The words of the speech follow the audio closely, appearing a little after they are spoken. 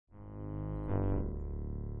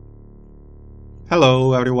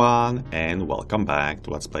Hello everyone and welcome back to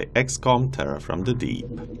Let's Play XCOM Terror from the Deep.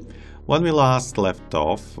 When we last left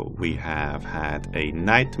off, we have had a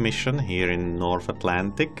night mission here in North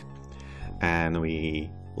Atlantic and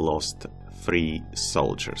we lost 3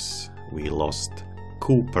 soldiers. We lost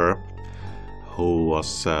Cooper, who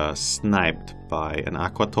was sniped by an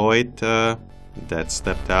aquatoid that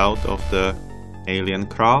stepped out of the alien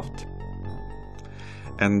craft.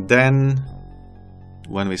 And then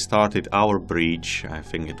when we started our breach, I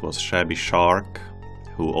think it was Shabby Shark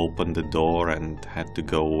who opened the door and had to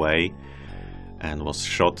go away and was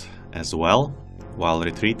shot as well while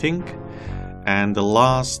retreating. And the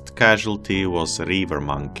last casualty was Reaver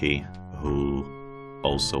Monkey, who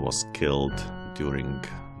also was killed during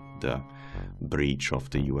the breach of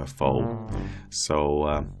the UFO.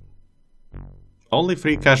 So only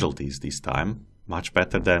 3 casualties this time, much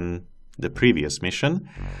better than the previous mission.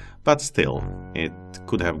 But still, it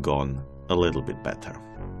could have gone a little bit better.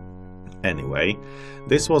 Anyway,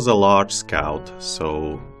 this was a large scout,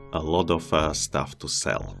 so a lot of stuff to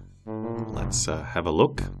sell. Let's have a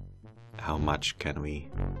look. How much can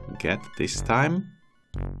we get this time?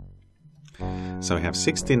 So we have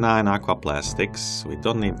 69 aquaplastics. We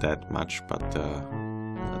don't need that much, but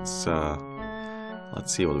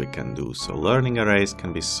let's see what we can do. So learning arrays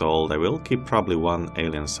can be sold. I will keep probably 1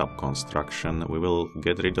 alien subconstruction. We will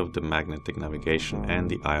get rid of the magnetic navigation and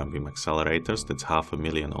the ion beam accelerators. That's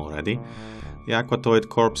 500,000 already. The aquatoid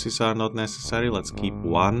corpses are not necessary. Let's keep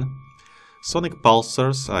 1. Sonic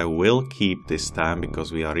pulsars I will keep this time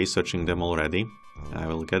because we are researching them already. I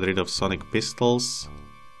will get rid of sonic pistols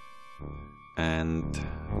and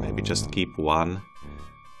maybe just keep 1.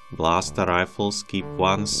 Blaster rifles, keep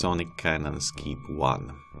 1. Sonic cannons, keep 1.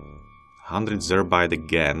 100 Zerbite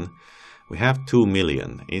again. We have 2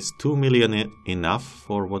 million. Is 2 million enough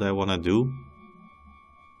for what I want to do?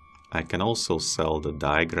 I can also sell the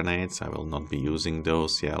dye grenades. I will not be using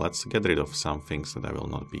those. Yeah, let's get rid of some things that I will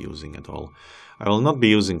not be using at all. I will not be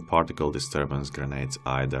using particle disturbance grenades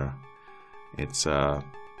either. It's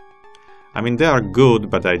I mean, they are good,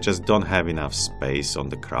 but I just don't have enough space on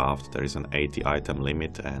the craft. There is an 80 item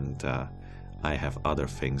limit and I have other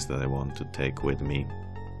things that I want to take with me.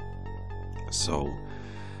 So,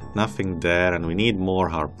 nothing there, and we need more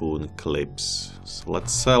harpoon clips. So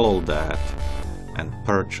let's sell all that and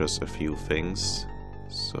purchase a few things.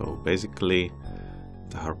 So basically,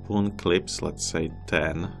 the harpoon clips, let's say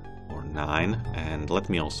 10 or 9, and let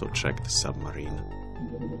me also check the submarine.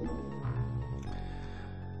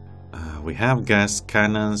 We have gas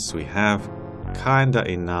cannons, we have kinda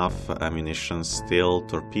enough ammunition still,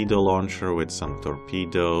 torpedo launcher with some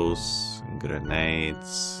torpedoes,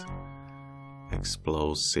 grenades,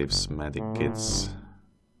 explosives, medikits,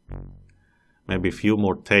 maybe a few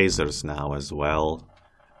more tasers now as well,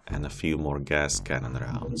 and a few more gas cannon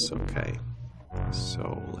rounds. Okay,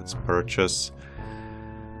 so let's purchase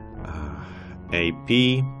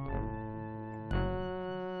AP,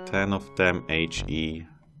 10 of them, HE,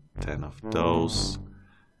 10 of those,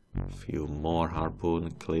 a few more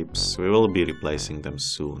harpoon clips. We will be replacing them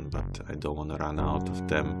soon, but I don't want to run out of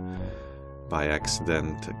them by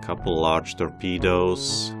accident. A couple large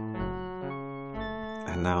torpedoes.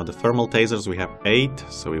 And now the thermal tasers, we have 8,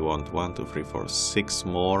 so we want 1, 2, 3, 4, 6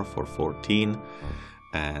 more for 14.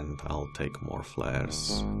 And I'll take more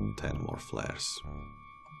flares, 10 more flares.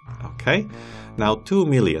 Okay, now 2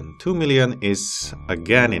 million. 2 million is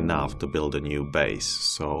again enough to build a new base,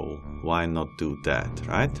 so why not do that,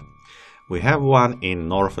 right? We have one in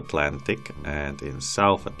North Atlantic and in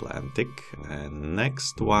South Atlantic, and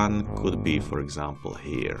next one could be, for example,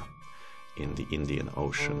 here in the Indian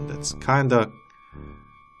Ocean. That's kinda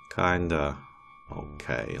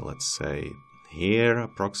okay. Let's say here,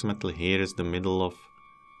 approximately here is the middle of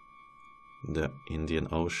the Indian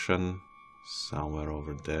Ocean. Somewhere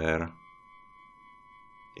over there.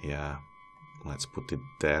 Yeah, let's put it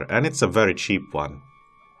there. And it's a very cheap one.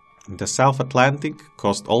 The South Atlantic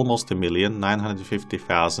cost almost $1 million,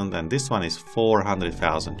 950,000, and this one is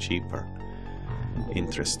 400,000 cheaper.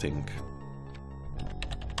 Interesting.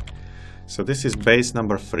 So this is base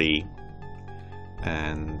number 3,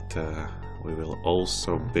 and we will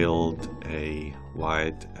also build a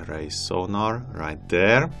wide array sonar right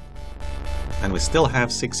there. And we still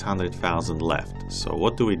have 600,000 left. So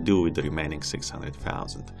what do we do with the remaining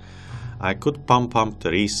 600,000? I could pump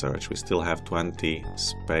the research. We still have 20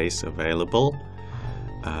 space available.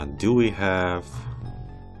 Do we have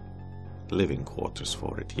living quarters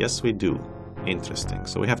for it? Yes, we do. Interesting.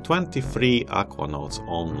 So we have 23 aquanauts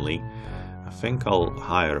only. I think I'll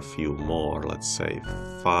hire a few more. Let's say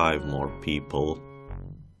 5 more people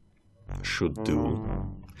should do.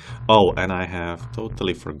 Oh, and I have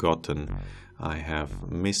totally forgotten. I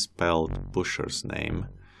have misspelled Pusher's name.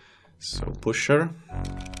 So Pusher,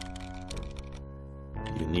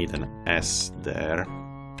 you need an S there,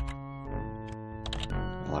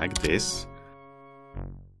 like this.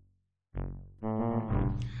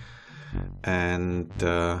 And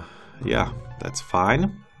yeah, that's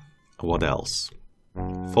fine. What else?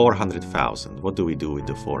 400,000. What do we do with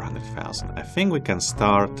the 400,000? I think we can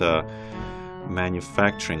start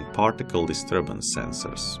manufacturing particle disturbance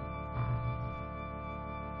sensors.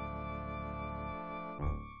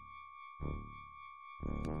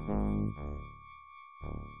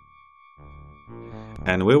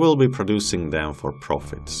 And we will be producing them for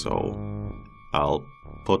profit, so I'll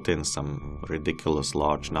put in some ridiculous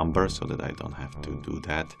large number so that I don't have to do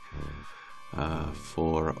that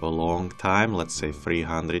for a long time. Let's say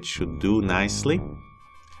 300 should do nicely.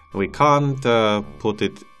 We can't put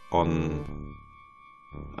it on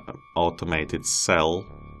automated cell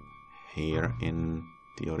here in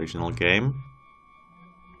the original game,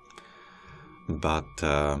 but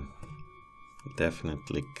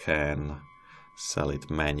definitely can sell it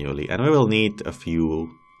manually, and we will need a few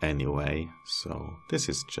anyway, so this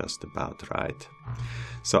is just about right.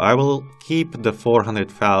 So I will keep the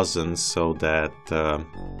 400,000 so that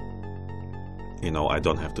you know, I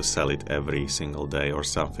don't have to sell it every single day or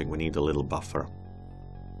something. We need a little buffer.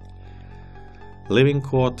 Living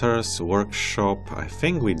quarters, workshop. I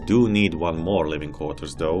think we do need one more living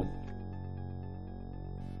quarters though.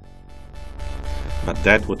 But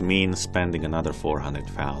that would mean spending another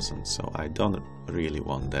 400,000, so I don't really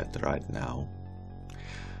want that right now.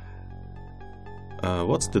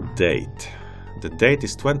 What's the date? The date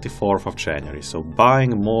is 24th of January, so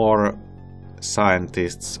buying more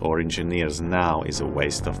scientists or engineers now is a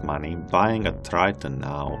waste of money. Buying a Triton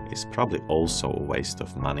now is probably also a waste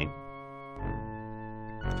of money.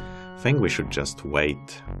 I think we should just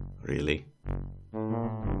wait, really,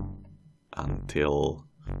 until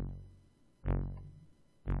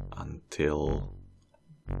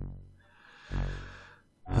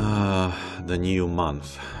the new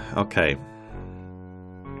month. Okay,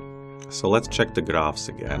 so let's check the graphs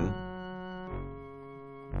again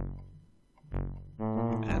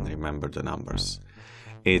and remember the numbers.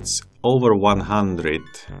 It's over 100,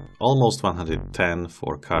 almost 110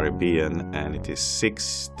 for Caribbean, and it is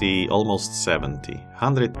 60, almost 70.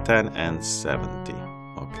 110 and 70.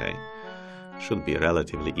 Okay, should be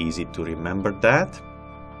relatively easy to remember that.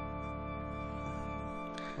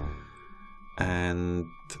 And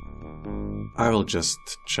I will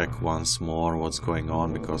just check once more what's going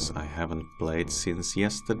on, because I haven't played since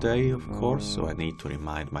yesterday, of course, so I need to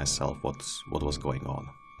remind myself what was going on.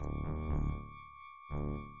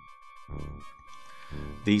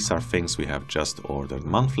 These are things we have just ordered.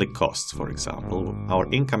 Monthly costs, for example. Our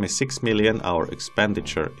income is 6 million, our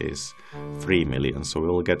expenditure is 3 million, so we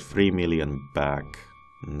will get 3 million back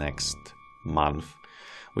next month,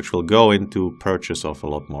 which will go into purchase of a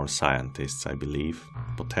lot more scientists, I believe.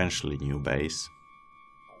 Potentially new base.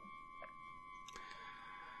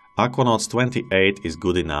 Aquanauts 28 is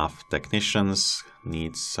good enough. Technicians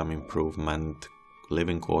need some improvement.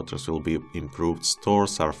 Living quarters will be improved.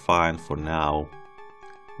 Stores are fine for now.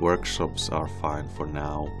 Workshops are fine for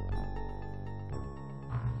now.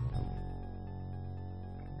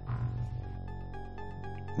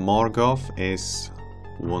 Morgoth is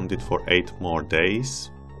wounded for 8 more days.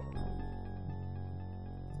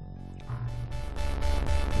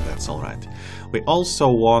 That's alright. We also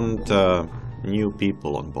want new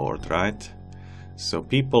people on board, right? So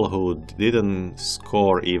people who didn't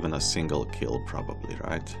score even a single kill, probably,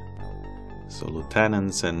 right? So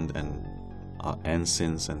lieutenants and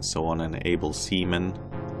ensigns and so on, and able seamen.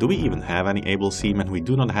 Do we even have any able seamen? We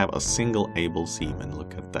do not have a single able seaman.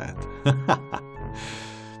 Look at that.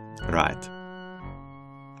 Right.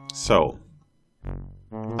 So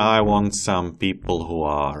I want some people who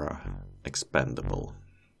are expendable.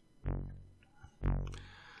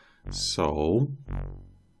 So,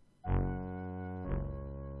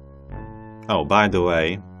 oh, by the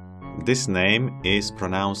way, this name is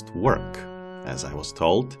pronounced work, as I was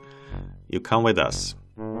told. You come with us.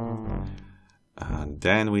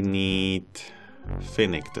 Then we need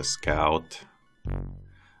Finnick the scout.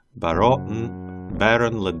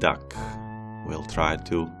 Baron Leduc. We'll try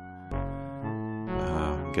to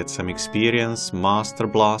get some experience. Master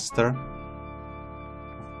Blaster.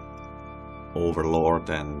 Overlord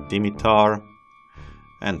and Dimitar.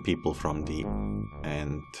 And people from the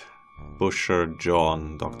end. Busher,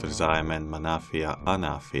 John, Dr. Zyman, Manafia,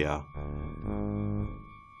 Anafia.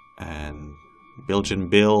 And Bilgin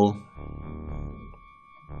Bill.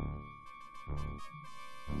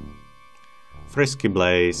 Frisky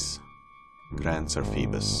Blaze, Grand Sir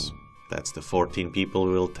Phoebus. That's the 14 people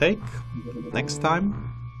we will take next time.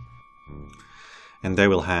 And they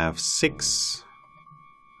will have 6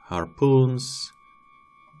 harpoons,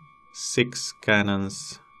 6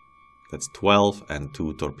 cannons, that's 12, and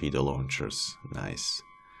 2 torpedo launchers. Nice.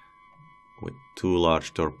 With 2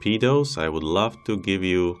 large torpedoes, I would love to give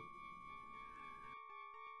you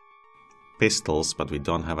pistols, but we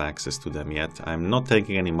don't have access to them yet. I'm not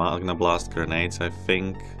taking any Magna Blast grenades, I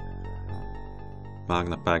think.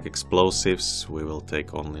 Magna Pack explosives, we will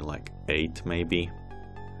take only like 8 maybe.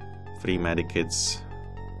 3 medikits.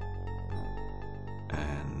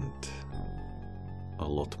 And a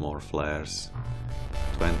lot more flares.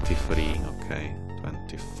 23, okay,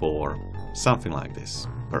 24, something like this.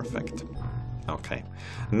 Perfect. Okay,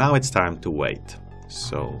 now it's time to wait.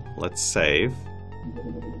 So let's save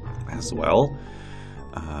as well.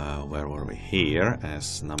 Where were we? Here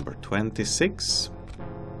as number 26.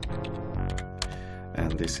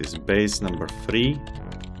 And this is base number 3,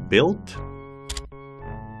 built.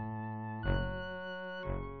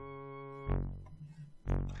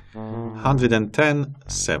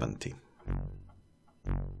 $110.70.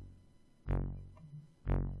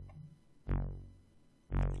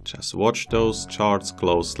 Just watch those charts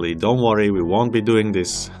closely. Don't worry, we won't be doing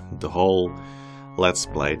this the whole Let's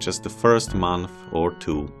Play, just the first month or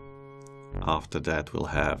 2. After that we'll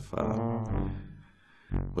have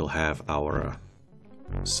our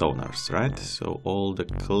sonars, right? So all the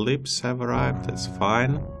clips have arrived, that's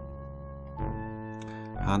fine.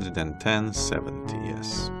 110.70,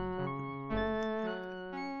 yes.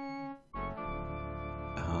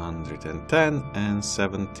 110 and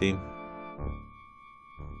 70.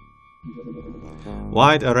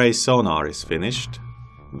 Wide array sonar is finished.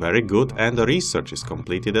 Very good, and the research is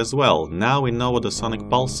completed as well. Now we know what the sonic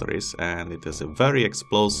pulsar is, and it is a very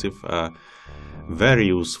explosive, very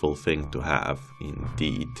useful thing to have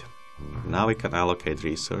indeed. Now we can allocate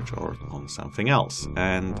research on something else.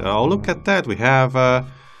 And look at that, we have a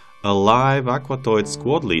live Aquatoid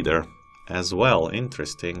squad leader as well.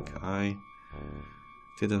 Interesting. I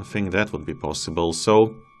didn't think that would be possible.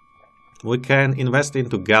 So we can invest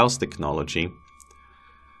into Gauss technology,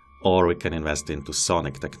 or we can invest into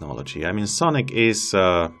Sonic technology. I mean, Sonic is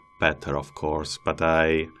better, of course, but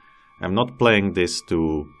I am not playing this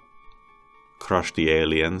to crush the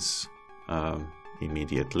aliens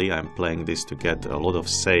immediately. I'm playing this to get a lot of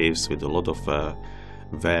saves with a lot of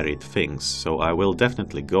varied things. So I will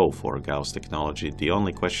definitely go for Gauss technology. The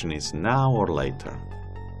only question is now or later.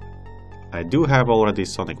 I do have already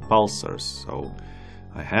Sonic pulsars, so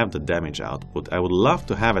I have the damage output. I would love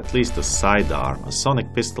to have at least a sidearm, a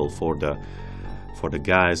Sonic pistol for the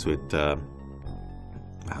guys with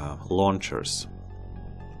launchers.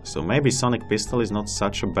 So maybe Sonic pistol is not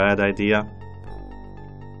such a bad idea.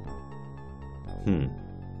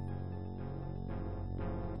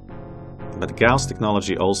 But Gauss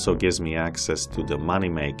technology also gives me access to the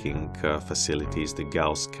money-making facilities, the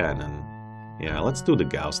Gauss cannon. Yeah, let's do the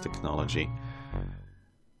Gauss technology.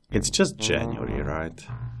 It's just January, right?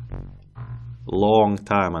 Long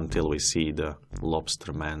time until we see the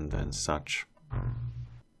Lobsterman and such.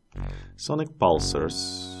 Sonic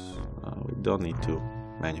pulsars, we don't need to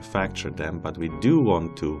manufacture them, but we do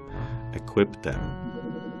want to equip them.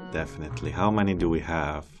 Definitely. How many do we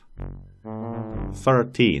have?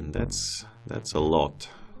 13. That's a lot.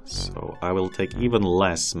 So I will take even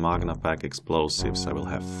less Magna Pack explosives. I will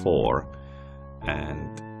have 4.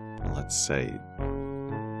 And let's say,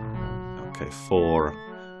 okay, 4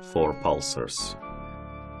 pulsars.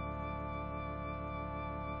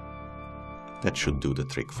 That should do the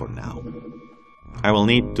trick for now. I will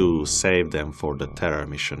need to save them for the terror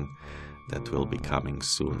mission that will be coming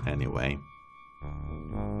soon anyway.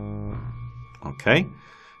 Okay,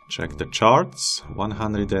 check the charts.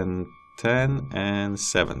 110 and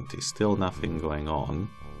 70. Still nothing going on.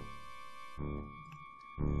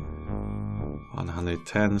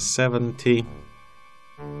 110, 70.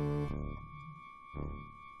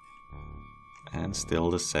 And still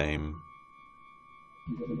the same.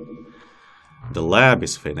 The lab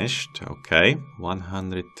is finished. Okay,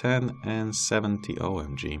 110 and 70.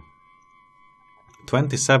 OMG.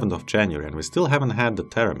 27th of January, and we still haven't had the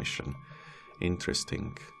terror mission.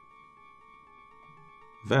 Interesting.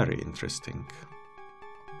 Very interesting.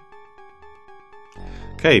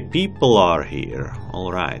 Okay, people are here.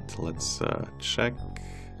 Alright, let's check.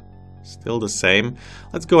 Still the same.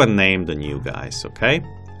 Let's go and name the new guys, okay?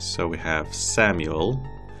 So we have Samuel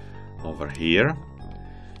over here.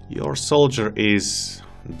 Your soldier is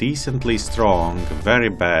decently strong, very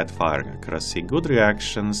bad firing accuracy, good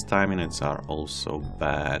reactions, time units are also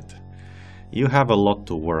bad. You have a lot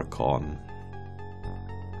to work on.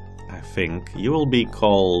 I think you will be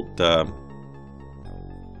called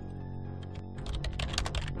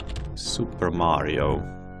Super Mario,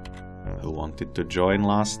 who wanted to join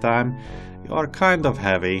last time. You are kind of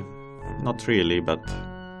heavy. Not really, but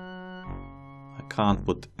I can't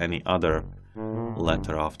put any other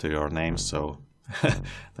letter after your name, so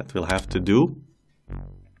that will have to do.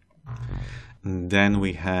 And then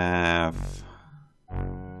we have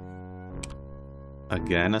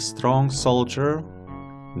again a strong soldier,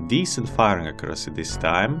 decent firing accuracy this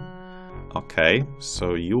time. Okay,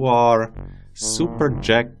 so you are Super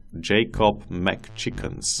Jacob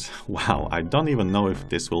McChickens. Wow, I don't even know if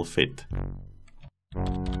this will fit.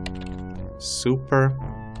 Super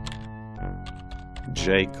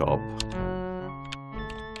Jacob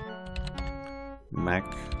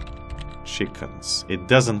McChickens. It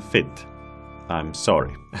doesn't fit. I'm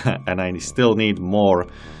sorry. And I still need more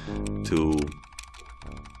to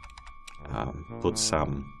put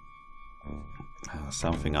something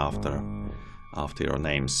after your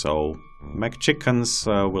name. So McChickens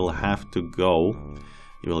will have to go.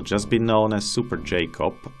 You will just be known as Super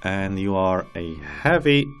Jacob, and you are a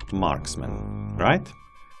heavy marksman, right?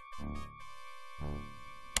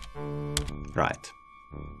 Right.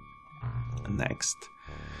 Next.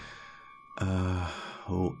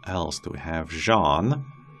 Who else do we have? Jean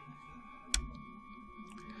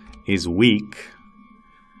is weak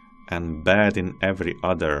and bad in every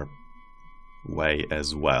other way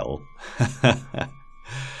as well.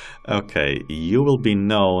 Okay, you will be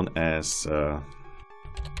known as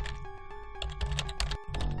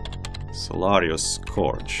Solarius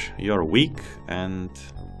Scourge. You're weak and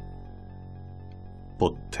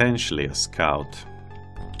potentially a scout.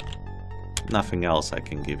 Nothing else I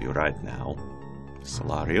can give you right now,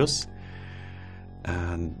 Solarius.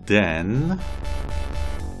 And then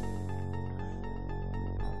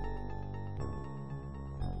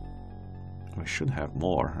we should have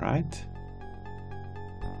more, right?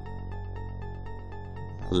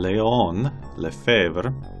 Leon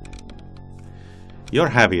Lefebvre. You're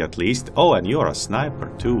heavy at least. Oh, and you're a sniper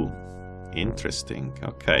too. Interesting.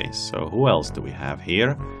 Okay, so who else do we have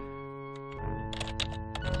here?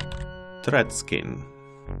 Treadskin.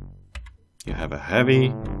 You have a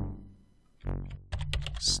heavy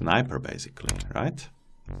sniper basically, right?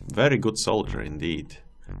 Very good soldier indeed.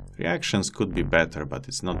 Reactions could be better, but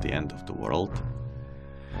it's not the end of the world.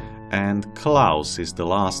 And Klaus is the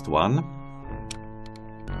last one.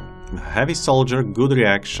 Heavy soldier, good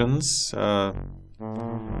reactions.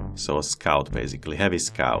 So a scout basically, heavy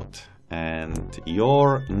scout. And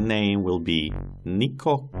your name will be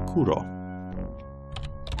Nico Kuro.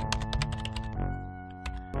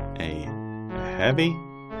 A heavy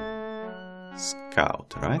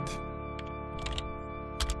scout, right?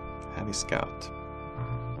 Heavy scout.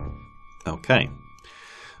 Okay.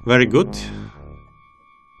 Very good.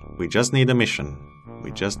 We just need a mission.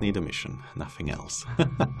 We just need a mission. Nothing else.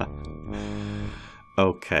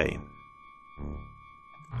 Okay.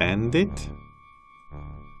 End it.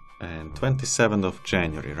 And 27th of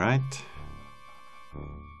January, right?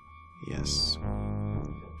 Yes.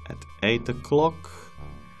 At 8 o'clock.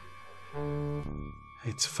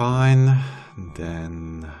 It's fine.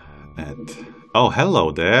 Then at... Oh,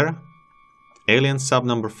 hello there. Alien sub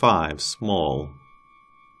number 5, small.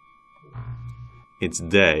 It's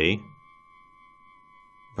day.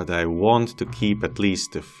 But I want to keep at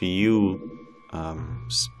least a few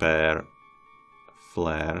spare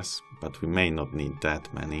flares, but we may not need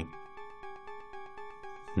that many.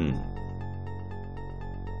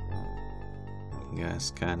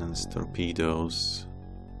 Gas cannons, torpedoes,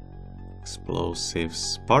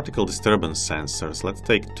 explosives, particle disturbance sensors. Let's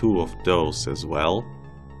take 2 of those as well.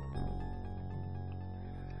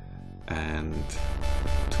 And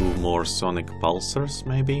 2 more sonic pulsars,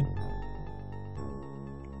 maybe?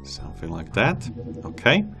 Something like that.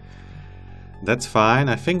 Okay. That's fine.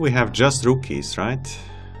 I think we have just rookies, right?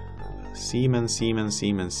 Seaman.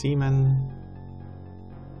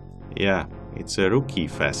 Yeah, it's a rookie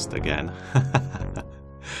fest again.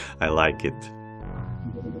 I like it.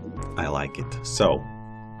 I like it. So,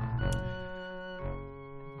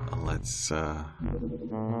 let's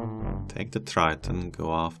take the Triton,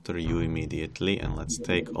 go after you immediately, and let's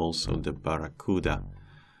take also the Barracuda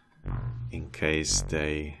in case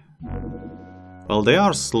they... Well, they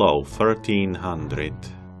are slow, 1300,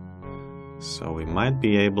 so we might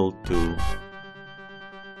be able to...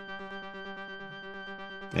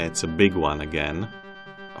 Yeah, it's a big one again.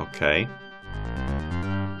 Okay.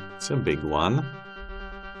 It's a big one.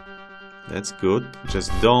 That's good.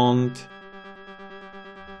 Just don't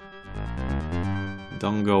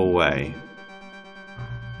go away.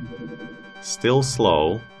 Still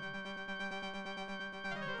slow.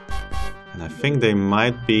 And I think they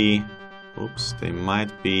might be... Oops, they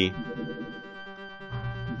might be...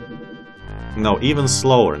 No, even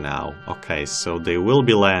slower now. Okay, so they will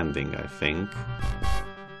be landing, I think.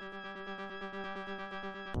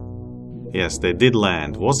 Yes, they did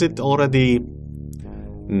land. Was it already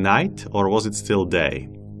night or was it still day?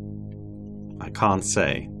 I can't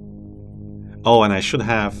say. Oh, and I should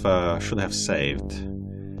have saved.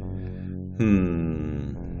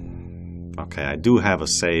 Okay, I do have a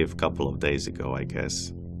save a couple of days ago, I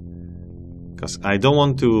guess. Because I don't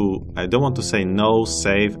want to say no,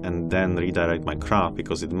 save, and then redirect my craft,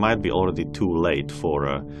 because it might be already too late for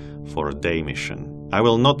a day mission. I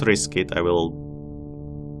will not risk it. I will.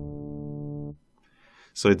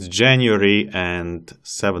 So it's January and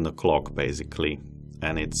 7 o'clock basically,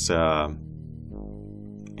 and it's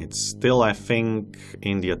still, I think,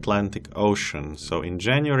 in the Atlantic Ocean. So in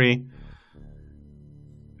January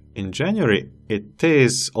it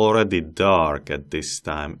is already dark at this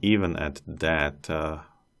time, even at that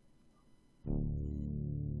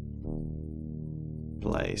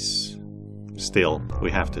place. Still,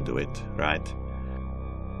 we have to do it, right?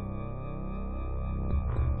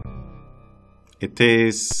 It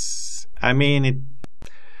is... I mean,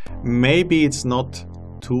 maybe it's not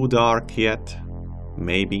too dark yet.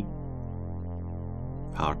 Maybe.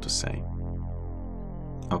 Hard to say.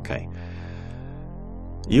 Okay.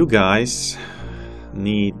 You guys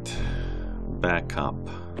need backup.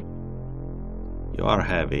 You are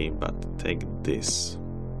heavy, but take this.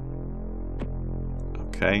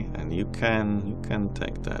 Okay, and you can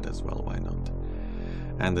take that as well, why not?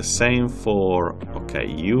 And the same for... Okay,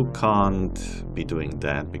 you can't be doing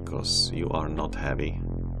that because you are not heavy.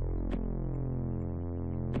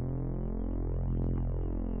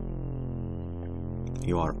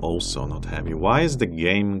 You are also not heavy. Why is the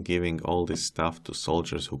game giving all this stuff to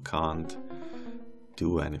soldiers who can't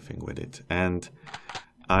do anything with it? And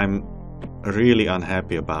I'm really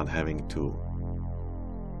unhappy about having to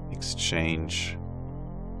exchange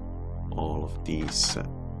all of these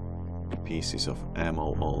pieces of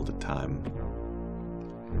ammo all the time.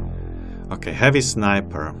 Okay, heavy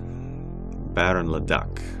sniper, Baron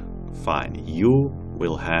Leduc. Fine, you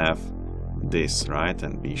will have this, right?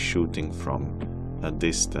 And be shooting from a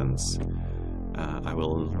distance. I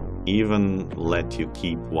will even let you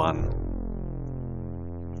keep one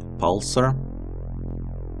pulsar,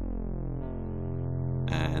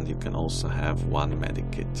 and you can also have one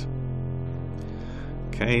medikit.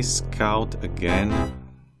 Okay, scout again.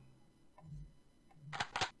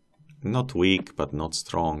 Not weak, but not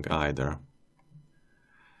strong either.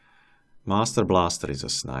 Master Blaster is a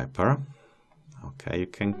sniper. Okay, you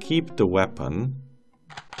can keep the weapon.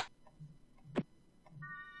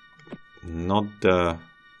 Not the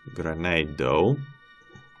grenade though.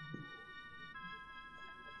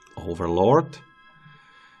 Overlord,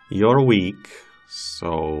 you're weak,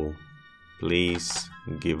 so please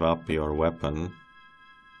give up your weapon.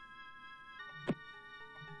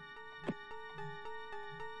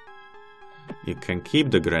 You can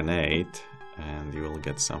keep the grenade and you will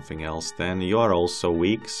get something else then. You are also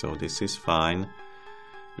weak, so this is fine.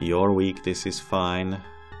 You're weak, this is fine.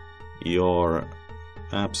 You're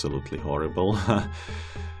absolutely horrible.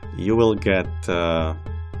 You will get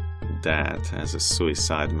that as a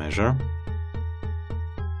suicide measure.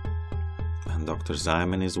 And Dr.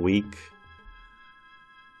 Zyman is weak.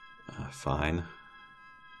 Fine.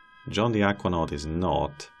 John the Aquanaut is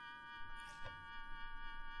not.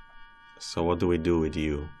 So what do we do with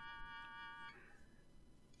you?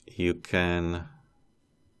 You can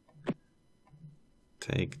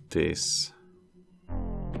take this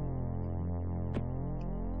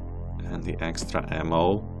and the extra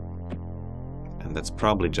ammo, and that's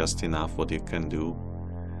probably just enough what you can do.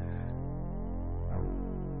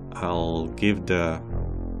 I'll give the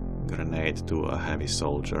grenade to a heavy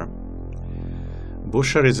soldier.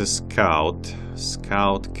 Busher is a scout.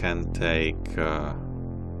 Scout can take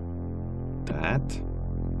that,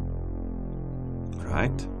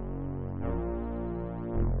 right?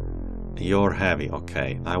 You're heavy,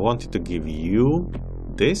 okay. I wanted to give you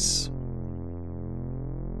this,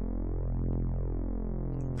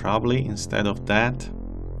 probably instead of that.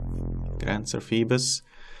 Grand Sir Phoebus,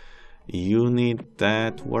 you need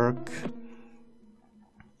that work,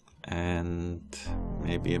 and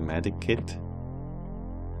maybe a medikit.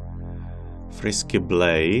 Frisky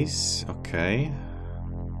Blaze, okay.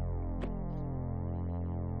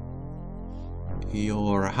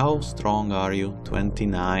 How strong are you?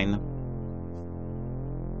 29.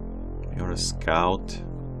 You're a scout.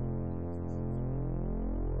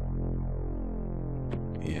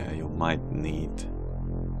 Yeah, you might need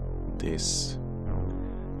this.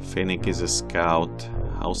 Finnick is a scout.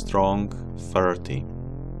 How strong? 30.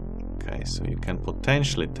 Okay, so you can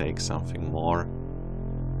potentially take something more.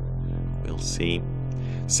 We'll see.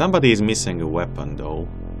 Somebody is missing a weapon though.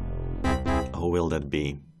 Who will that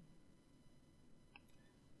be?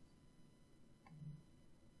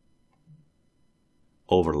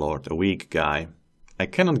 Overlord, a weak guy. I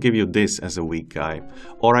cannot give you this as a weak guy.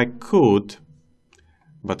 Or I could,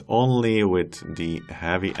 but only with the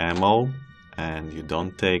heavy ammo, and you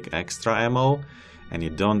don't take extra ammo, and you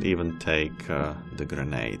don't even take the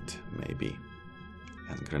grenade, maybe.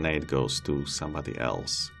 And grenade goes to somebody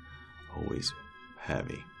else who is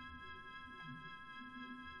heavy.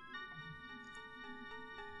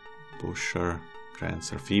 Pusher,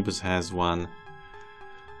 Grancer, Phoebus has one.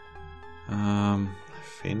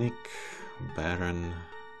 Finnick, Baron,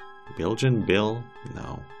 Bilgen, Bill,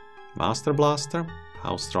 no. Master Blaster,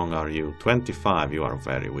 how strong are you? 25, you are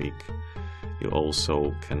very weak. You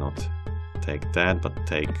also cannot take that, but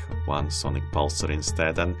take one Sonic Pulsar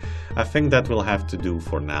instead, and I think that will have to do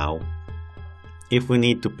for now. If we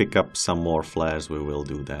need to pick up some more flares, we will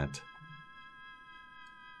do that.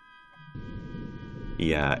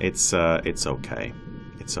 Yeah, it's okay.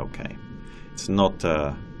 It's okay. It's not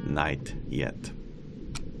night yet.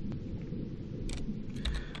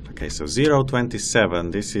 Okay, so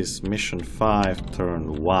 027, this is mission 5,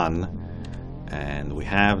 turn 1, and we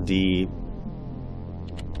have the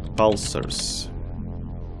pulsars.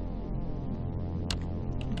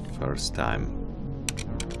 First time.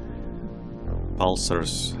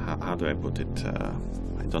 Pulsars, how do I put it?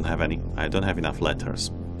 I don't have enough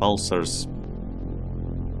letters. Pulsars,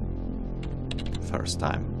 first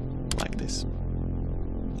time, like this.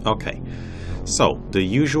 Okay, so the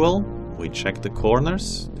usual. We check the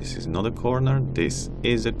corners. This is not a corner. This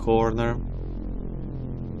is a corner.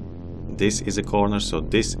 This is a corner, so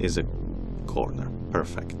this is a corner.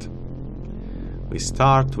 Perfect. We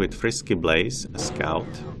start with Frisky Blaze, a scout.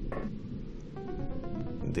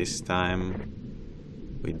 This time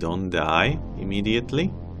we don't die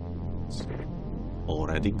immediately. It's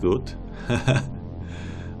already good.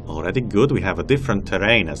 Already good. We have a different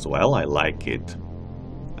terrain as well. I like it.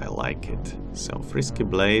 I like it. So Frisky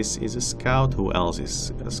Blaze is a scout. Who else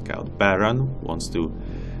is a scout? Baron wants to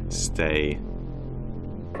stay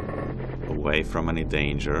away from any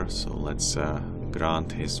danger. So let's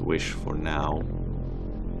grant his wish for now.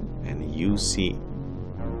 And you see...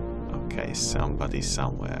 Okay, somebody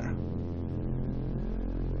somewhere.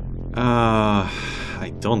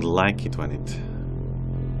 I don't like it when it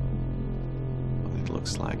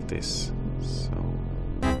looks like this. So...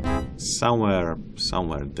 Somewhere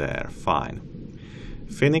there, fine.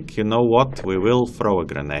 Finnick, you know what? We will throw a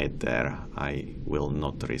grenade there. I will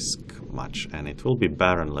not risk much, and it will be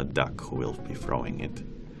Baron Leduc who will be throwing it.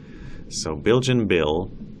 So Bilgen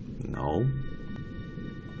Bill, no.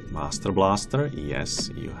 Master Blaster, yes,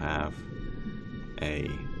 you have a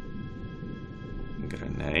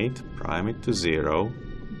grenade. Prime it to 0.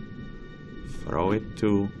 Throw it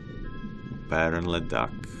to Baron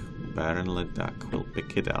Leduc. Baron Leduc will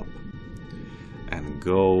pick it up and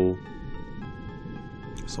go.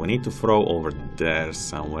 So we need to throw over there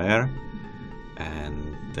somewhere,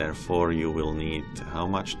 and therefore you will need how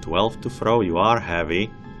much? 12 to throw. You are heavy,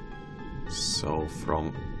 so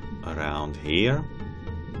from around here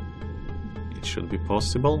it should be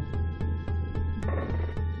possible.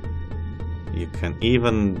 You can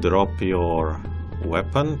even drop your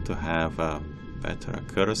weapon to have a better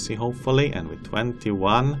accuracy, hopefully, and with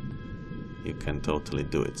 21 you can totally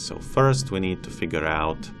do it. So first we need to figure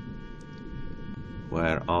out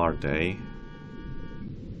where are they.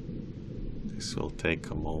 This will take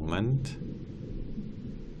a moment.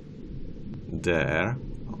 There,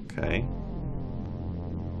 okay.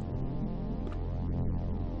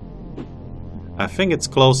 I think it's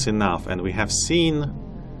close enough, and we have seen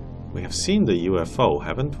the UFO,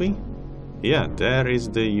 haven't we? Yeah, there is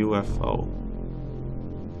the UFO.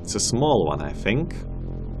 It's a small one, I think.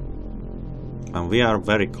 And we are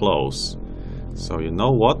very close. So you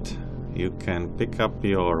know what? You can pick up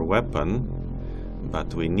your weapon,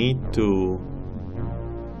 but we need to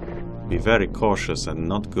be very cautious and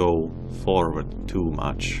not go forward too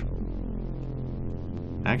much.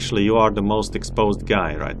 Actually, you are the most exposed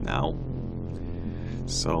guy right now.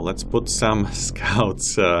 So let's put some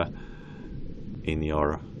scouts in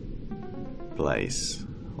your place.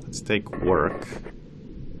 Let's take work.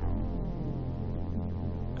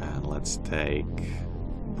 And let's take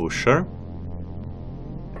Busher.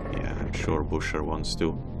 Yeah, I'm sure Busher wants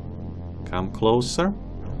to come closer.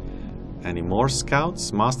 Any more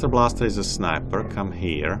scouts? Master Blaster is a sniper. Come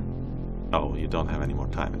here. Oh, you don't have any more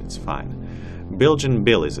time, and it's fine. Bilgin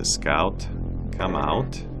Bill is a scout. Come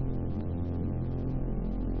out.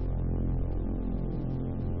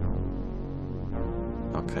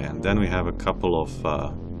 Okay, and then we have a couple of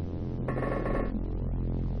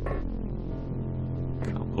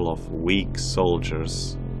weak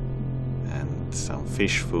soldiers and some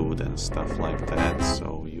fish food and stuff like that.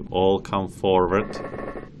 So you all come forward.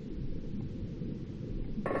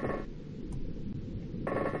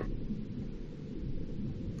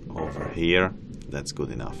 Over here. That's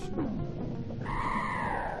good enough.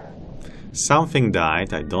 Something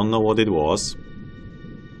died. I don't know what it was.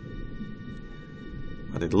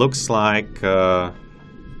 But it looks like there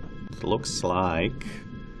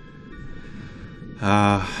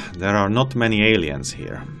are not many aliens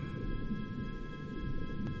here.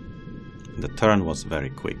 The turn was very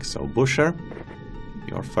quick. So Busher,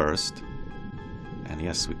 you're first. And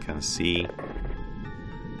yes, we can see.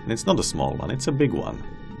 And it's not a small one, it's a big one.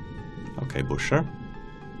 Okay, Busher.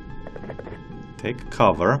 Take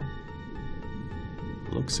cover.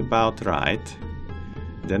 Looks about right.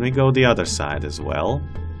 Then we go the other side as well.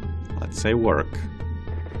 Let's say work.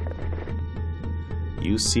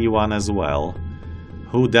 You see one as well.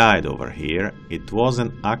 Who died over here? It was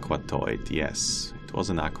an aquatoid, yes. It was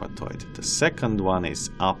an aquatoid. The second one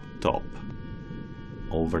is up top.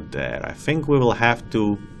 Over there. I think we will have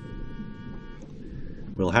to...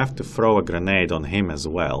 We'll have to throw a grenade on him as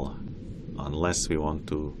well. Unless we want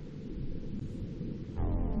to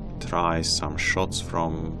try some shots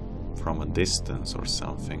from a distance or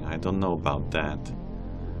something. I don't know about that.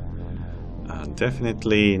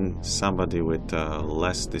 Definitely somebody with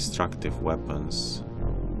less destructive weapons.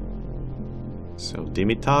 So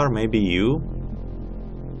Dimitar, maybe you?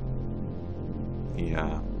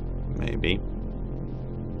 Yeah, maybe.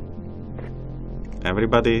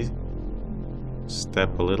 Everybody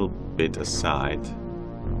step a little bit aside.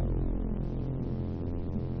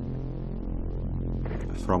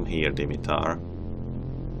 From here, Dimitar.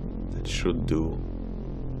 That should do.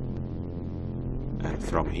 And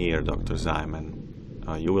from here, Dr. Zyman.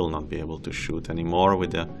 You will not be able to shoot anymore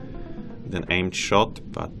with an aimed shot,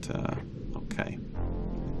 but okay.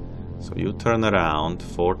 So you turn around.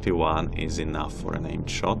 41 is enough for an aimed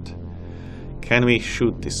shot. Can we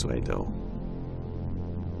shoot this way, though?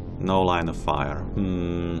 No line of fire.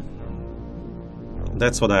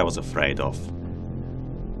 That's what I was afraid of.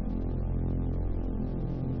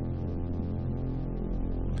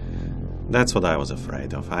 That's what I was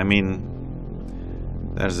afraid of. I mean,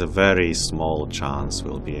 there's a very small chance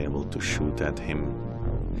we'll be able to shoot at him.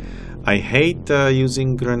 I hate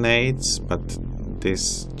using grenades, but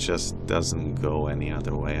this just doesn't go any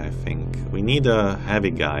other way, I think. We need a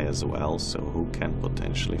heavy guy as well, so who can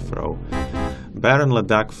potentially throw. Baron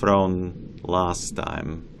Leduc thrown last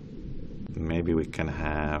time. Maybe we can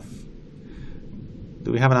have...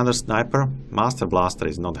 Do we have another sniper? Master Blaster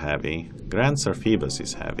is not heavy. Grand Sir Phoebus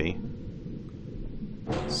is heavy.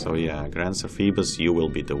 So yeah, Grand Sir Phoebus, you will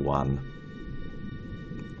be the one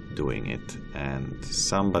doing it. And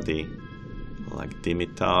somebody like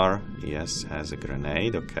Dimitar, yes, has a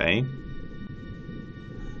grenade, okay.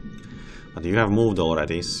 But you have moved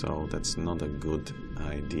already, so that's not a good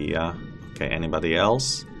idea. Okay, anybody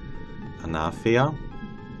else? Anafia?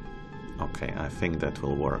 Okay, I think that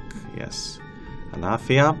will work, yes.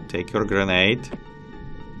 Anafia, take your grenade.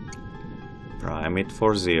 Prime it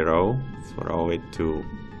for 0. Throw it to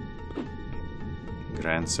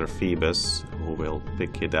Grand Sir Phoebus, who will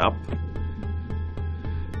pick it up.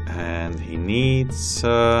 And he needs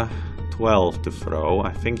 12 to throw.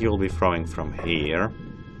 I think you'll be throwing from here.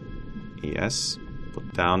 Yes.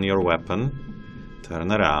 Put down your weapon. Turn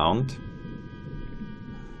around.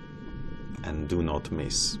 And do not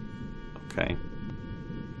miss. Okay.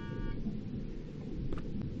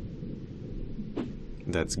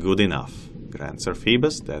 That's good enough. Grand Sir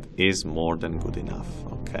Phoebus, that is more than good enough.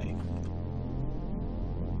 Okay.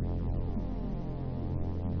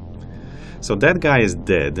 So that guy is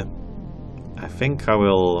dead. I think I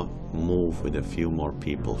will move with a few more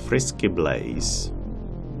people. Frisky Blaze.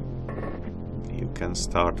 You can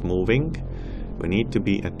start moving. We need to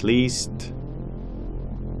be at least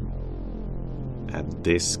at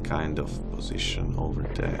this kind of position over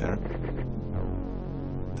there.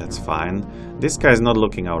 That's fine. This guy is not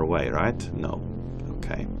looking our way, right? No.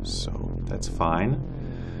 Okay, so that's fine.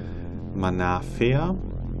 Manafia.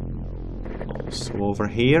 Also over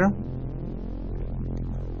here.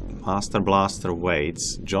 Master Blaster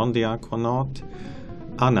waits. John the Aquanaut.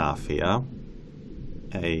 Anafia.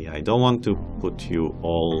 Hey, I don't want to put you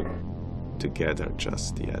all together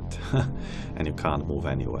just yet. And you can't move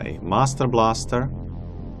anyway. Master Blaster.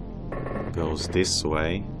 goes this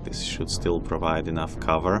way. This should still provide enough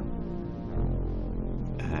cover.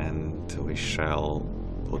 And we shall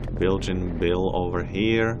put Bilgin Bill over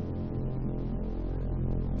here.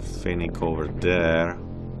 Finnick over there.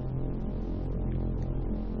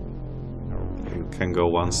 You can go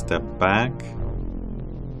one step back.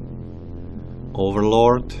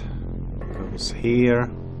 Overlord goes here.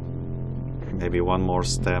 Maybe one more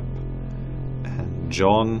step. And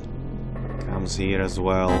John comes here as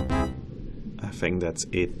well. I think that's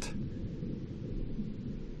it.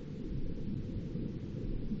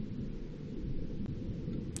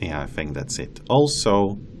 Yeah, I think that's it.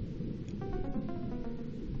 Also,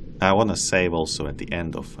 I want to save also at the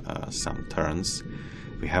end of some turns.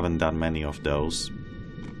 We haven't done many of those.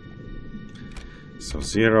 So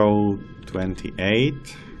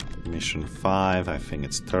 028, mission 5, I think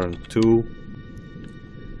it's turn 2.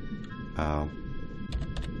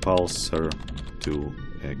 Pulsar to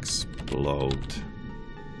explode.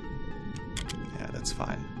 Yeah, that's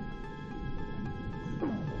fine.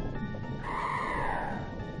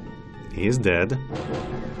 He's dead.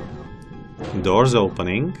 Doors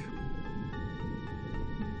opening.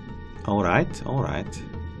 Alright, alright.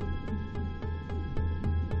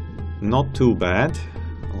 Not too bad.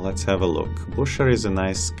 Let's have a look. Busher is a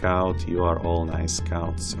nice scout. You are all nice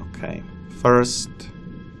scouts. Okay. First.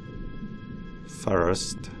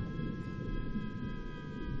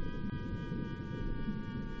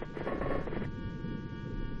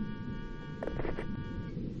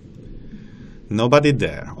 Nobody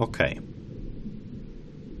there. Okay.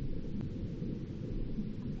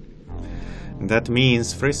 That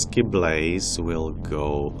means Frisky Blaze will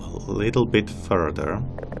go a little bit further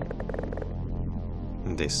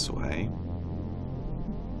this way.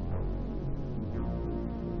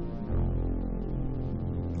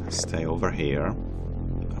 Stay over here.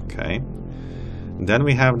 Okay. Then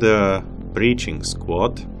we have the breaching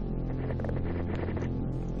squad.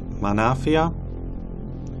 Manafia.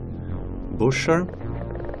 Busher.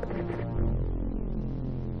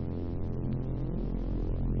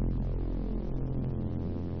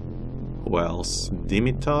 Who else?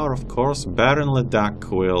 Dimitar, of course. Baron Ledak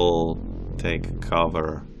will take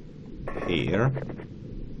cover here.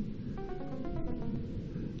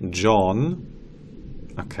 John.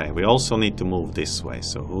 Okay, we also need to move this way.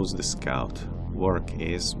 So who's the scout? Work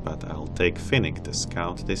is, but I'll take Finnick the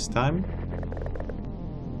scout this time.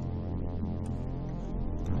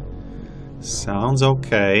 Sounds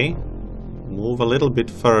okay. Move a little bit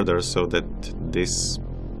further so that this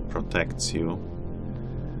protects you.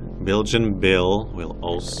 Bilgin Bill will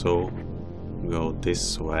also go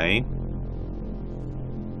this way.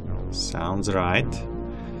 Sounds right.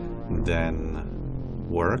 Then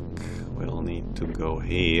Work will need to go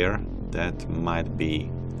here. That might be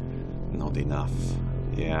not enough.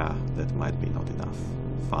 Yeah, that might be not enough.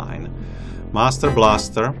 Fine. Master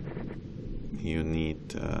Blaster, you need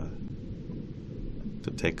to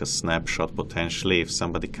take a snapshot potentially if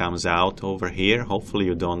somebody comes out over here. Hopefully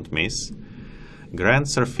you don't miss. Grand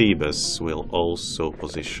Sir Phoebus will also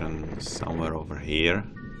position somewhere over here.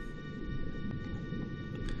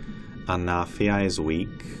 Anafia is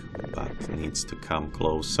weak, but needs to come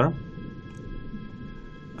closer.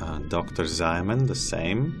 Dr. Zyman, the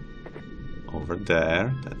same. Over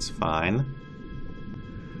there, that's fine.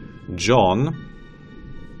 John.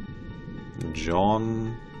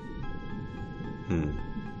 I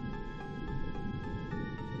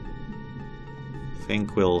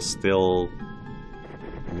think we'll still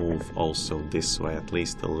move also this way, at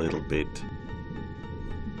least a little bit.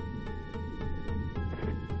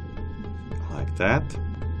 Like that.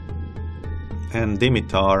 And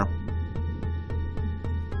Dimitar.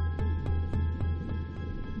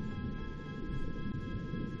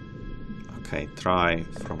 Okay, try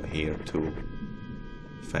from here to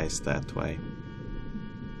face that way.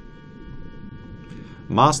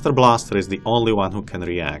 Master Blaster is the only one who can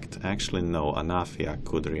react. Actually, no, Anafia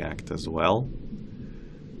could react as well.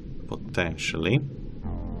 Potentially.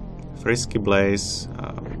 Frisky Blaze,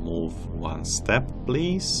 move one step,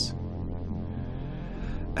 please.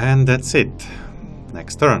 And that's it.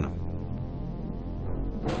 Next turn.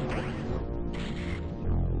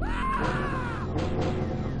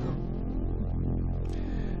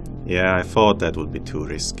 Yeah, I thought that would be too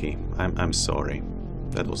risky. I'm sorry.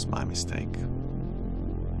 That was my mistake.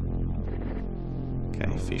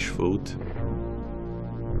 Okay, fish food.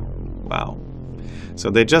 Wow. So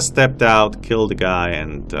they just stepped out, killed the guy,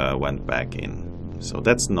 and went back in. So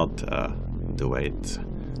that's not the way it's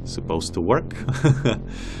supposed to work.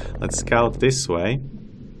 Let's scout this way.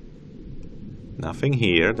 Nothing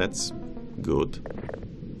here, that's good.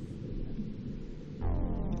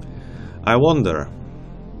 I wonder,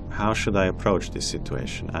 how should I approach this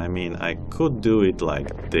situation? I mean, I could do it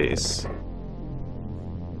like this.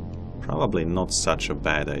 Probably not such a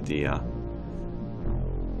bad idea.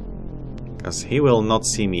 Because he will not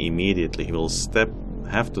see me immediately. He will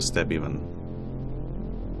have to step even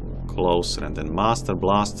closer, and then Master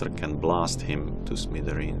Blaster can blast him to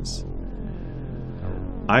smithereens.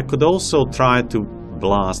 I could also try to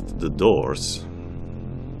blast the doors.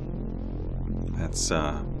 That's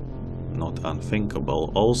not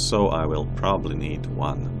unthinkable. Also, I will probably need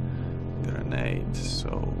one grenade.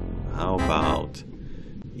 So how about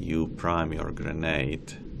you prime your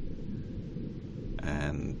grenade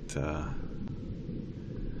and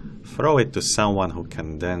throw it to someone who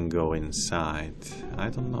can then go inside. I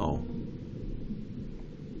don't know.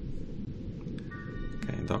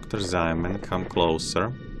 Okay, Dr. Zyman, come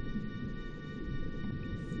closer.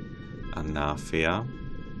 Anafia.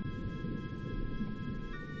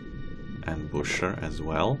 And Busher as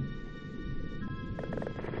well.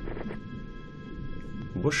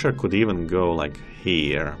 Busher could even go like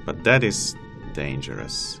here, but that is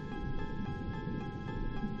dangerous.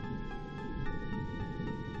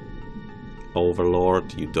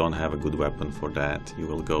 Overlord, you don't have a good weapon for that. You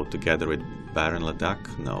will go together with Baron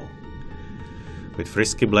Leduc? No. With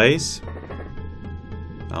Frisky Blaze?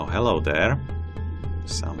 Oh, hello there.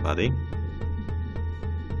 Somebody.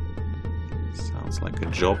 Sounds like a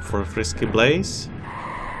job for Frisky Blaze.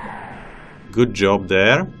 Good job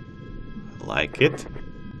there. I like it.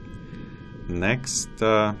 Next,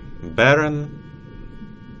 Baron.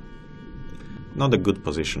 Not a good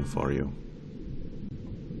position for you.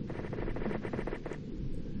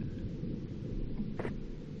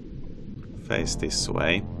 Face this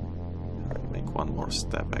way. Make one more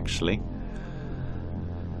step actually.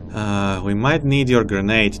 We might need your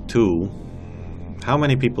grenade too. How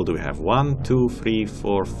many people do we have? 1, 2, 3,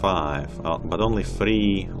 4, 5. But only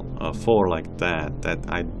 3, 4 like that.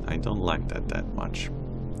 I don't like that much,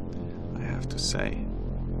 I have to say.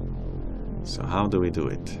 So how do we do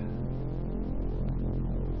it?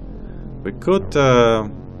 We could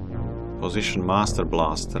position Master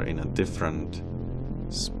Blaster in a different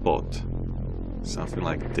spot. Something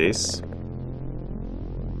like this.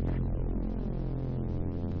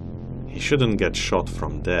 He shouldn't get shot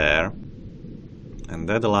from there. And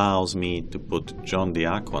that allows me to put John the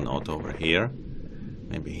Aquanaut over here.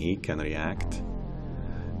 Maybe he can react.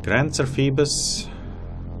 Grand Sir Phoebus.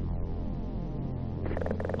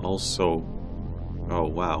 Also... Oh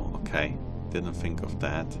wow, okay. Didn't think of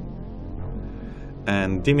that.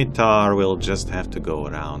 And Dimitar will just have to go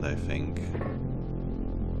around, I think.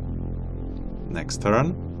 Next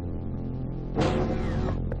turn.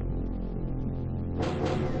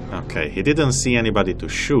 Okay, he didn't see anybody to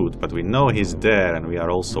shoot, but we know he's there and we are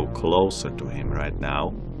also closer to him right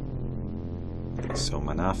now. So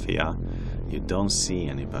Manafia, you don't see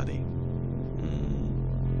anybody.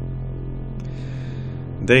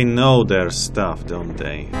 They know their stuff, don't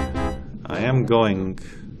they? I am going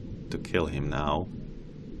to kill him now.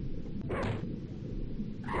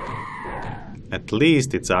 At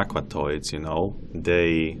least it's aquatoids, you know.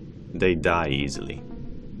 They die easily.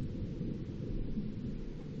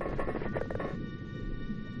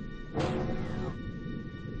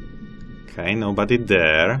 Okay, nobody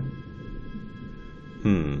there.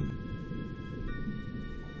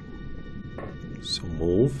 So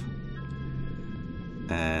move.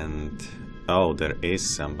 And... oh, there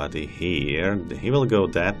is somebody here. He will go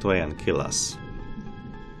that way and kill us.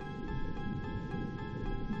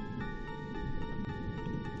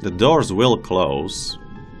 The doors will close.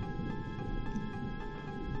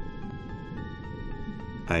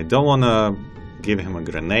 I don't want to give him a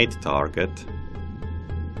grenade target.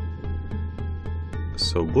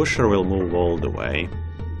 So Busher will move all the way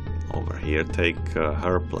over here, take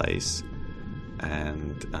her place.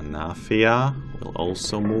 And Anafia will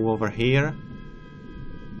also move over here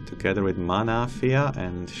together with Manafia,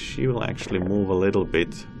 and she will actually move a little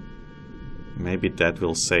bit. Maybe that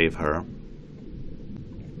will save her.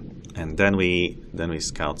 And then we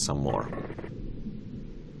scout some more.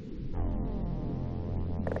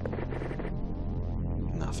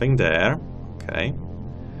 Nothing there. Okay.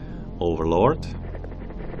 Overlord.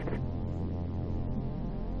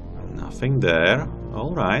 Nothing there.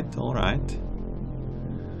 Alright, alright.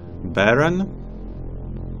 Baron.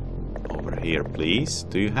 Over here, please.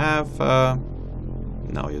 Do you have...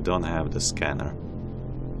 No, you don't have the scanner.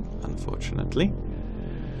 Unfortunately.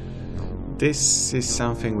 This is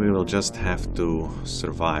something we will just have to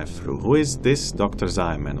survive through. Who is this Dr.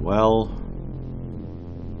 Zyman? Well...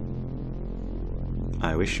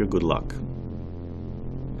 I wish you good luck.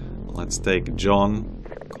 Let's take John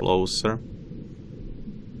closer.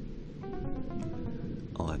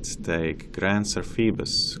 Let's take Grand Sir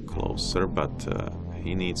Phoebus closer, but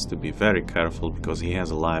he needs to be very careful because he has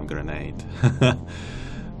a live grenade.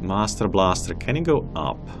 Master Blaster, can you go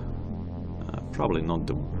up? Probably not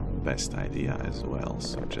the best idea as well,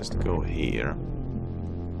 so just go here.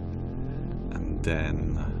 And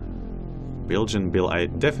then Bilge Bill, I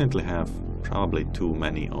definitely have probably too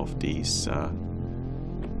many of these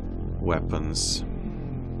weapons.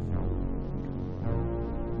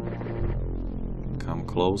 Come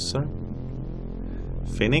closer.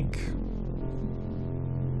 Finnick.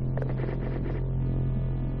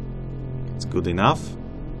 It's good enough.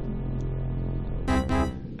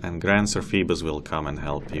 And Grand Sir Phoebus will come and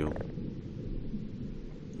help you.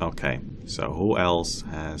 Okay, so who else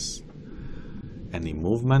has any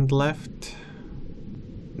movement left?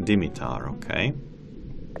 Dimitar, okay.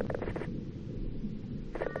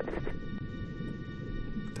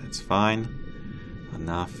 That's fine.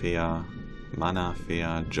 Manafia,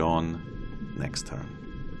 John, next turn.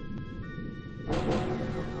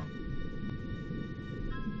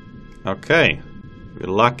 Okay, we're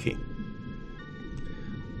lucky.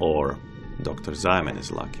 Or Dr. Zyman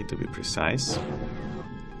is lucky, to be precise.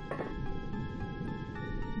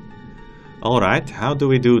 Alright, how do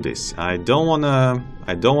we do this? I don't wanna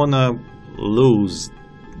lose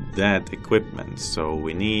that equipment, so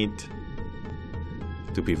we need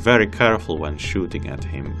to be very careful when shooting at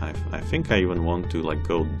him. I think I even want to like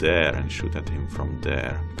go there and shoot at him from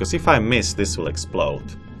there, because if I miss, this will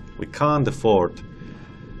explode. We can't afford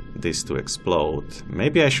this to explode.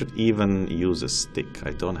 Maybe I should even use a stick.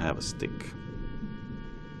 I don't have a stick.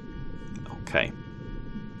 Okay.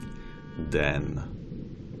 Then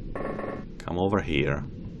come over here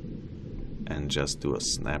and just do a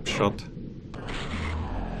snapshot.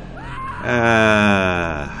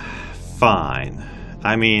 Fine.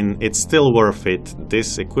 I mean, it's still worth it.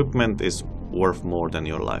 This equipment is worth more than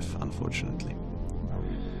your life, unfortunately.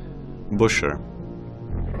 Busher,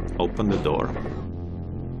 open the door.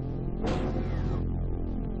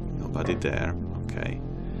 Nobody there, okay.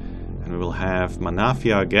 And we will have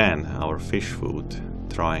Manafia again, our fish food,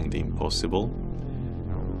 trying the impossible.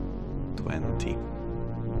 20.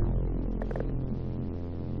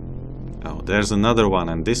 Oh, there's another one,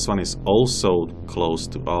 and this one is also close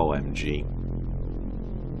to OMG.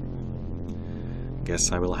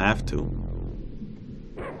 Guess I will have to.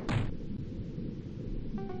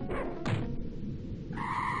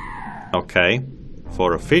 Okay,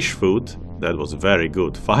 for a fish food, that was very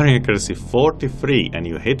good. Firing accuracy 43, and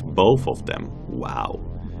you hit both of them. Wow,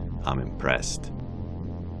 I'm impressed.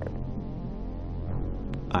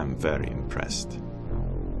 I'm very impressed.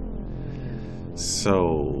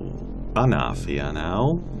 So, Anafia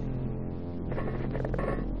now.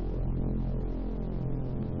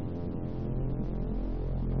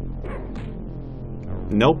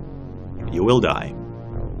 Nope, you will die.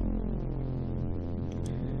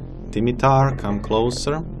 Dimitar, come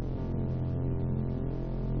closer.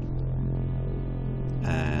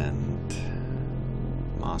 And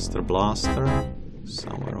Master Blaster,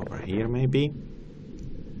 somewhere over here maybe.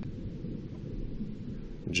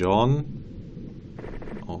 John,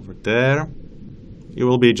 over there. You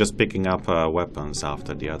will be just picking up weapons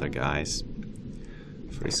after the other guys.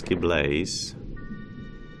 Frisky Blaze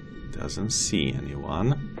doesn't see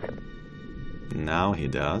anyone. Now he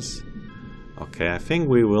does. Okay, I think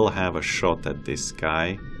we will have a shot at this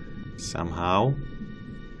guy somehow.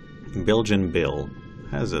 Bilge Bill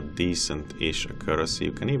has a decent-ish accuracy.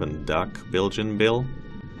 You can even duck Bilge Bill.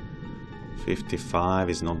 55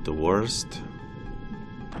 is not the worst.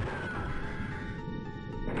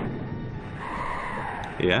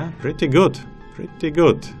 Yeah, pretty good. Pretty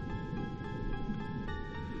good.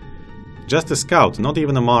 Just a scout, not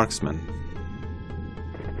even a marksman.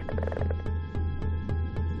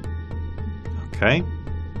 Okay.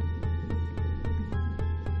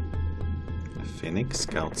 Finnick,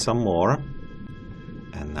 scout some more.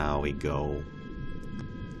 And now we go.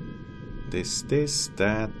 This,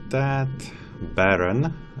 that.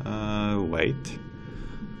 Baron. Wait.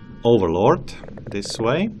 Overlord. This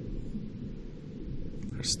way.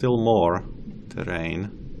 There's still more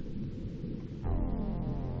terrain.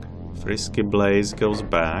 Frisky Blaze goes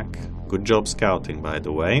back. Good job scouting, by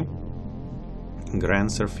the way.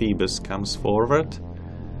 Grand Sir Phoebus comes forward.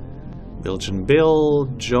 Bilge Bill,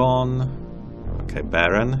 John. Okay,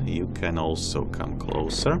 Baron, you can also come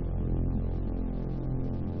closer.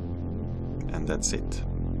 And that's it.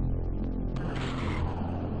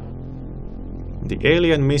 The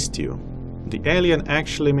alien missed you. The alien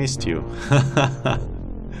actually missed you.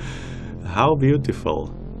 How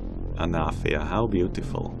beautiful. Anafia, how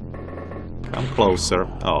beautiful. Come closer.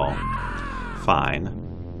 Oh, fine.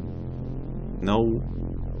 No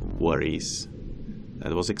worries.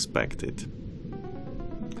 That was expected.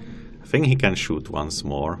 I think he can shoot once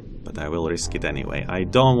more, but I will risk it anyway. I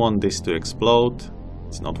don't want this to explode.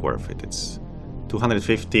 It's not worth it. It's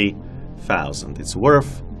 250,000. It's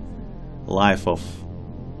worth life of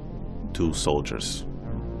 2 soldiers.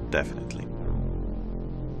 Definitely.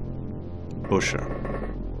 Pusher.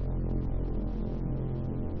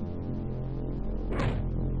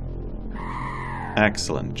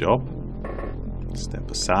 Excellent job.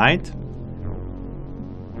 Step aside.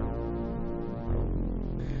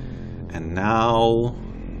 And now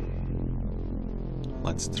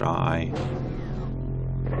let's try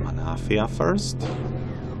Manafia first.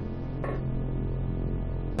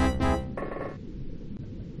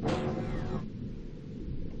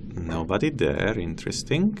 Nobody there,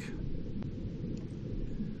 interesting.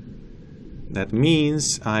 That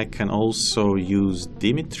means I can also use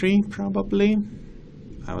Dimitri, probably.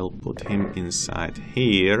 I will put him inside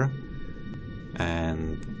here.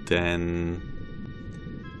 And then...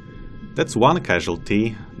 that's 1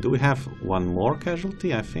 casualty. Do we have 1 more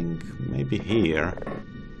casualty? I think maybe here.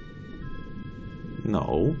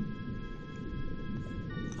 No.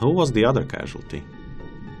 Who was the other casualty?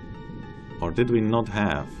 Or did we not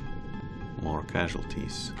have more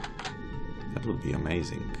casualties? That would be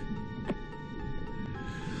amazing.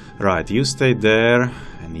 Right, you stay there,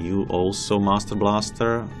 and you also Master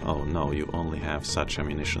Blaster. Oh no, you only have such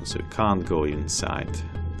ammunition, so you can't go inside.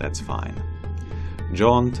 That's fine.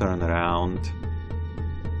 John, turn around.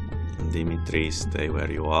 Dimitri, stay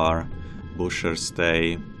where you are. Busher,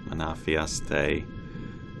 stay. Manafia, stay.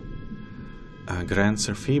 Grand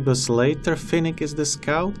Sir Phoebus later. Finnick is the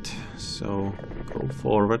scout, so go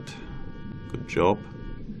forward. Good job.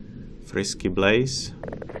 Frisky Blaze.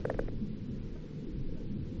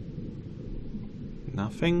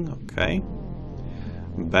 Nothing, okay.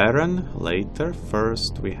 Baron later.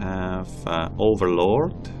 First we have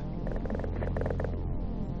Overlord.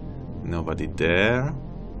 Nobody there.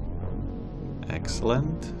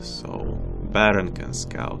 Excellent. So Baron can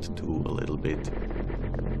scout too a little bit.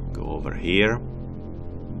 Go over here.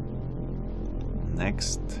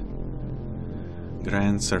 Next.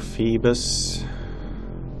 Grand Sir Phoebus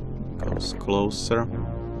goes closer.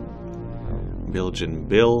 Bilgin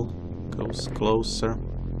Bill goes closer.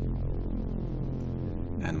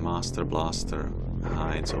 And Master Blaster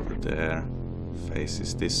hides over there.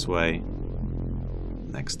 Faces this way.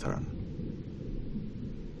 Next turn.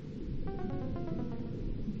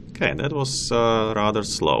 Okay, that was rather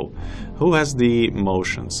slow. Who has the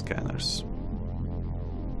motion scanners?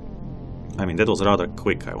 I mean, that was rather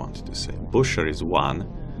quick, I wanted to say. Busher is 1.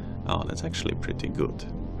 Oh, that's actually pretty good.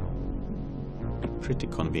 Pretty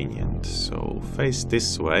convenient. So, face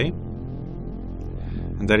this way.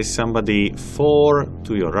 And there is somebody 4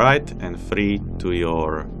 to your right and 3 to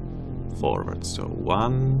your forward. So,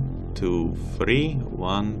 1, 2, 3.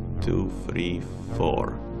 1, 2, 3,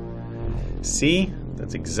 4. See?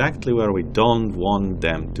 That's exactly where we don't want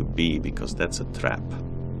them to be, because that's a trap.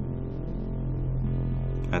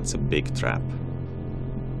 That's a big trap.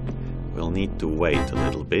 We'll need to wait a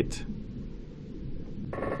little bit.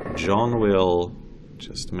 John will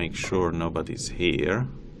just make sure nobody's here.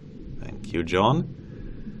 Thank you, John.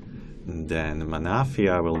 And then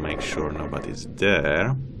Manafia will make sure nobody's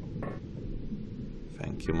there.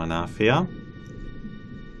 Thank you, Manafia.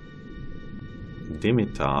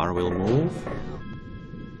 Dimitar will move.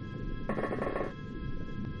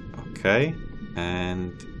 Okay,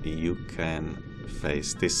 and you can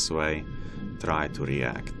face this way, try to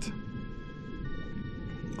react.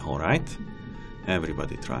 Alright,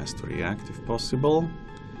 everybody tries to react if possible.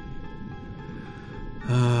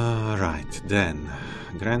 Right, then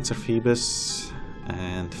Grand Sir Phoebus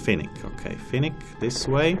and Finnick. Okay, Finnick this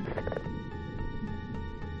way.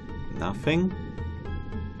 Nothing.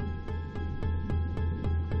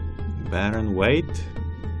 Baron, wait.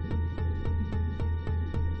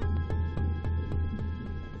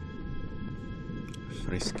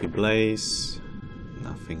 Frisky Blaze,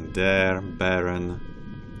 nothing there. Baron,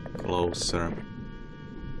 closer.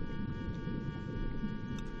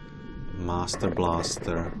 Master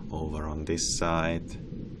Blaster over on this side.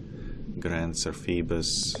 Grand Sir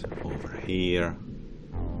Phoebus over here.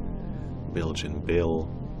 Bilgin Bill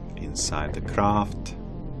inside the craft.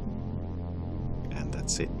 And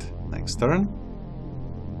that's it. Next turn.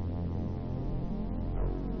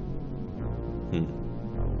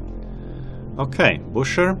 Okay,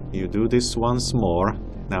 Busher, you do this once more.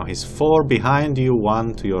 Now he's 4 behind you,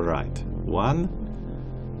 1 to your right. 1,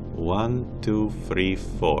 1, 2, 3,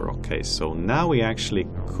 4. Okay, so now we actually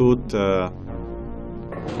could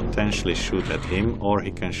potentially shoot at him, or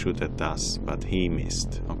he can shoot at us, but he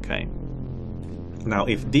missed. Okay. Now,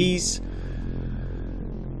 if these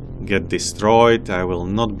get destroyed, I will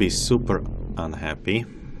not be super unhappy.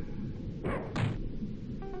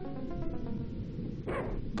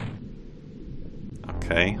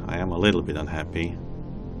 Okay, I am a little bit unhappy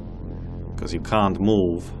because you can't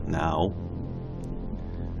move now,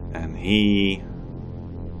 and he,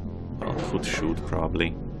 well, could shoot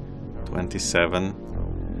probably. 27.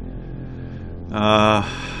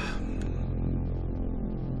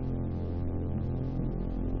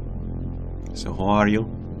 So who are you?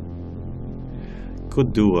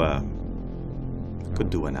 Could do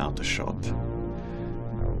an auto shot.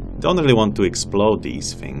 Don't really want to explode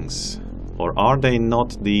these things. Or are they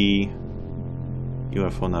not the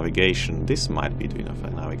UFO navigation? This might be the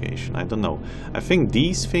UFO navigation, I don't know. I think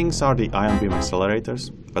these things are the ion beam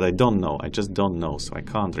accelerators, but I don't know. I just don't know, so I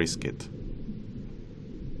can't risk it.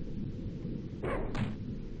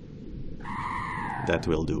 That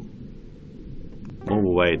will do. Move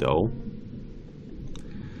away though.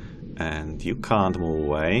 And you can't move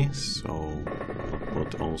away, so I'll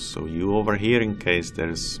put also you over here in case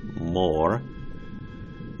there's more.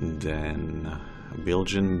 Then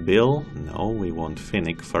Belgian Bill. No, we want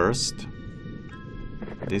Finnick first.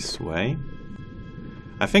 This way.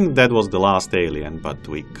 I think that was the last alien, but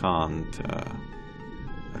we can't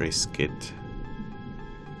risk it.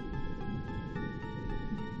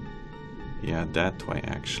 Yeah, that way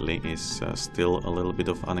actually is still a little bit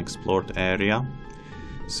of unexplored area.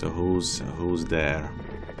 So who's there?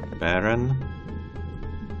 Baron,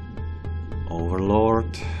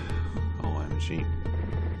 Overlord, OMG.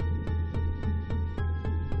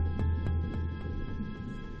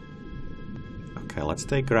 Okay, let's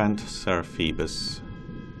take Grand Sir Phoebus.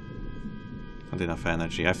 Not enough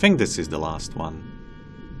energy. I think this is the last one.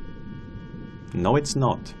 No, it's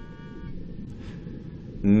not.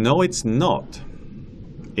 No, it's not.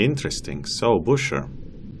 Interesting. So, Busher.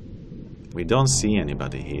 We don't see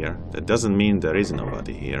anybody here. That doesn't mean there is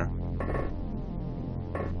nobody here.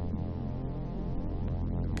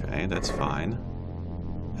 Okay, that's fine.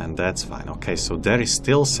 And that's fine. Okay, so there is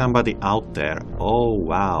still somebody out there. Oh,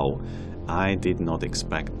 wow. I did not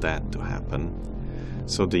expect that to happen.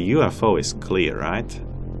 So the UFO is clear, right?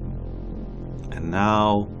 And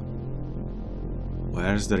now...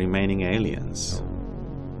 where's the remaining aliens?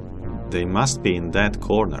 They must be in that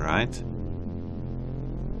corner, right?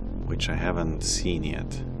 Which I haven't seen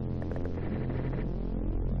yet.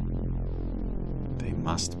 They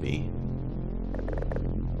must be.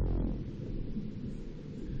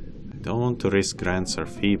 I don't want to risk Grand Sir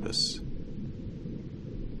Phoebus.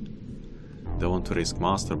 Don't want to risk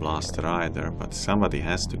Master Blaster either, but somebody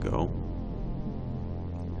has to go.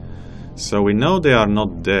 So we know they are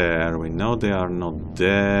not there, we know they are not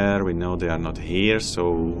there, we know they are not here,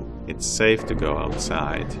 so it's safe to go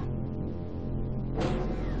outside.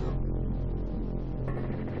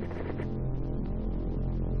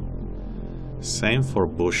 Same for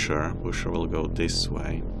Busher. Busher will go this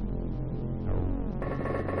way.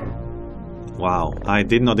 Wow, I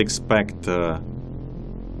did not expect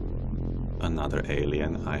another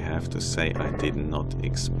alien. I have to say, I did not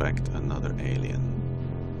expect another alien.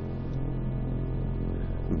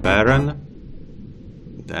 Baron?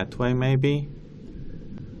 That way maybe?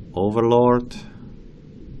 Overlord?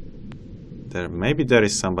 Maybe there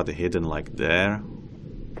is somebody hidden like there.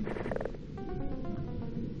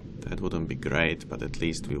 That wouldn't be great, but at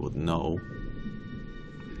least we would know.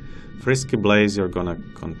 Frisky Blaze, you're gonna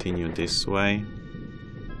continue this way.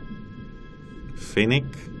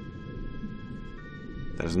 Finnick?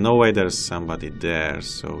 There's no way there's somebody there,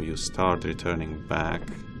 so you start returning back.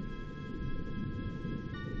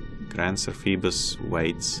 Grand Sir Phoebus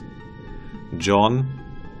waits. John?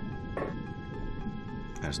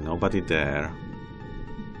 There's nobody there.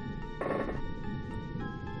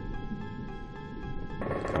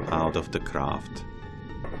 Come out of the craft.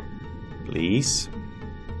 Please.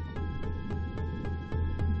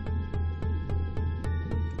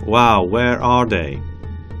 Wow, where are they?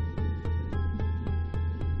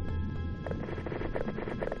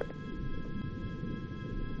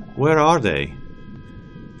 Where are they?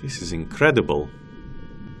 This is incredible.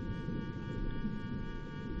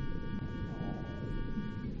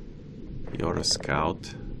 You're a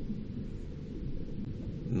scout.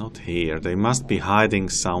 Not here. They must be hiding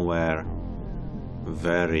somewhere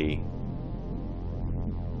very,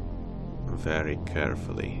 very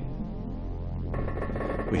carefully.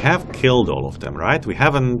 We have killed all of them, right? We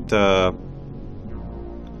haven't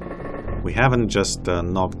We haven't just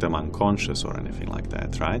knocked them unconscious or anything like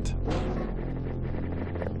that, right?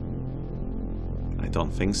 I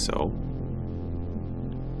don't think so.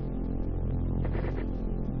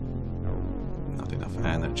 Not enough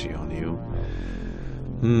energy on you.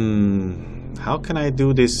 How can I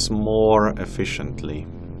do this more efficiently?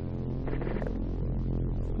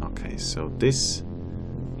 Okay, so this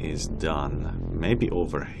is done. Maybe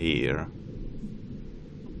over here.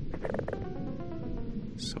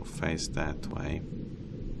 So face that way.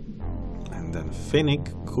 And then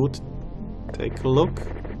Finnick could take a look.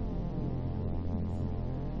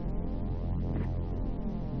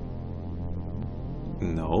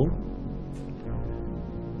 No.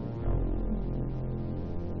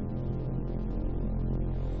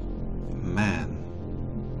 Man.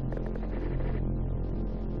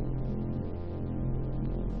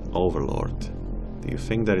 Overlord. Do you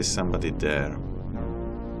think there is somebody there?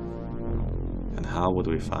 And how would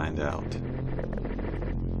we find out?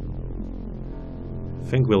 I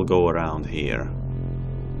think we'll go around here.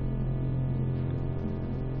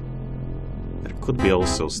 There could be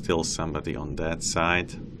also still somebody on that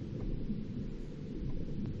side.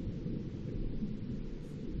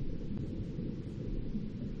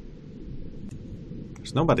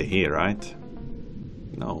 There's nobody here, right?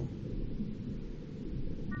 No.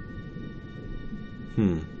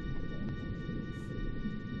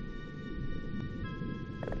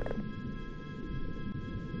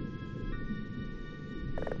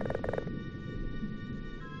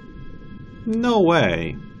 No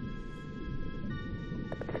way.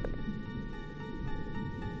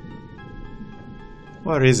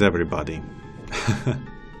 Where is everybody?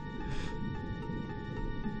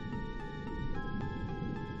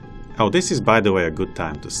 Oh, this is, by the way, a good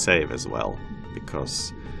time to save as well,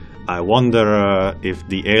 because I wonder if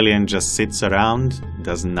the alien just sits around,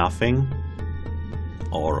 does nothing,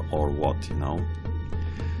 or what, you know.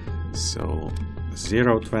 So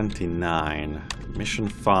 029, mission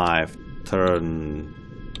 5, turn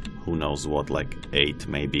who knows what, like 8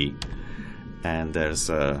 maybe, and there's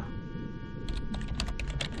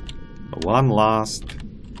one last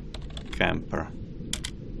camper.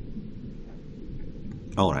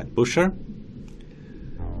 Alright, pusher.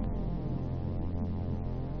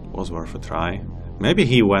 Was worth a try. Maybe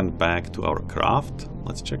he went back to our craft.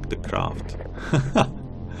 Let's check the craft.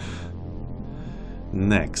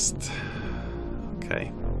 Next.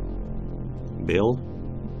 Okay. Bill.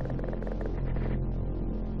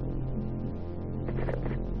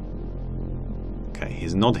 Okay,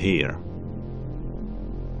 he's not here.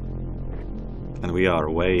 And we are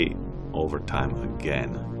way over time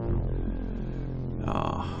again.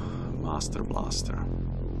 Master Blaster.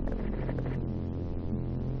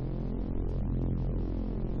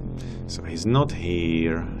 So he's not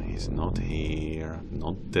here, he's not here,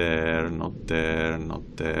 not there, not there,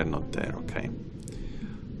 not there, not there, okay.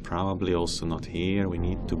 Probably also not here, we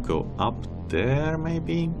need to go up there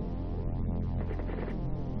maybe?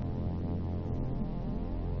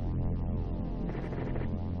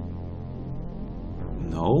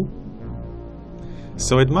 No?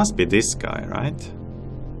 So it must be this guy, right?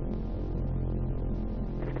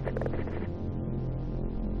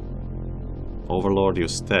 Overlord, you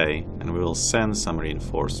stay, and we will send some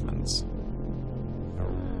reinforcements.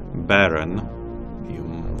 Baron,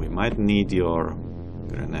 we might need your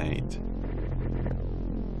grenade.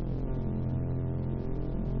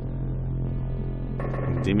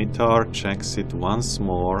 Dimitar checks it once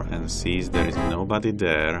more and sees there is nobody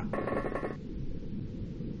there.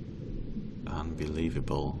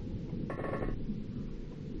 Unbelievable.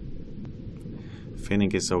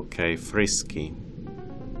 Finnick is okay. Frisky.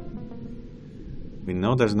 We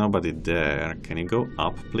know there's nobody there. Can you go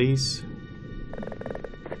up, please?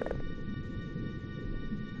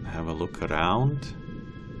 Have a look around.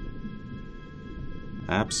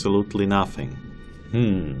 Absolutely nothing.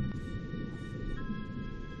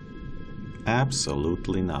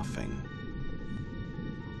 Absolutely nothing.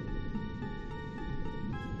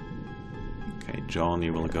 Okay, John,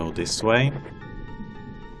 you will go this way.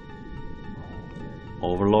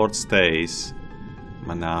 Overlord stays.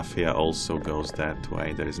 Manafia also goes that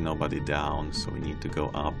way. There is nobody down, so we need to go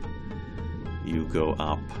up. You go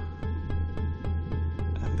up.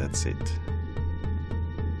 And that's it.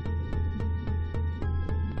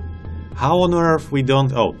 How on earth we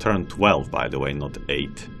don't... Oh, turn 12, by the way, not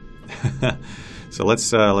 8. So let's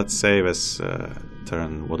save as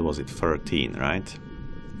turn... What was it? 13, right?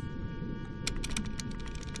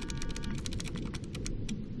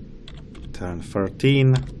 Turn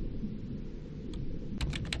 13.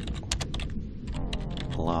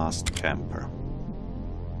 Last camper.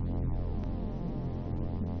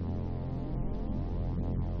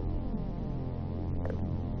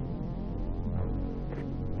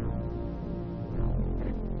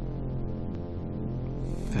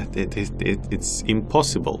 It's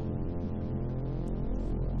impossible.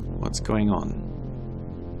 What's going on?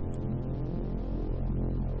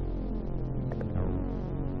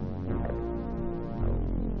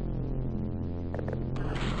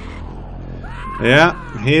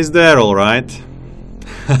 Yeah, he's there all right.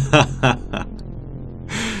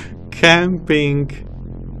 Camping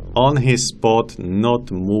on his spot,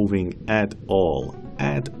 not moving at all.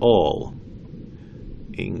 At all.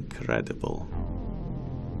 Incredible.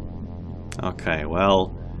 Okay,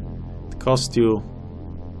 well, it cost you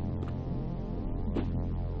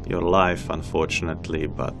your life, unfortunately,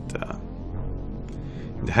 but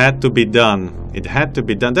it had to be done. It had to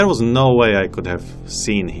be done. There was no way I could have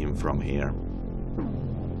seen him from here.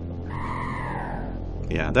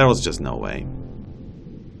 Yeah, there was just no way.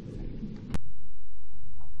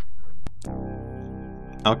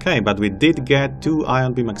 Okay, but we did get 2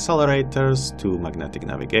 ion beam accelerators, 2 magnetic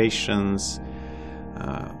navigations,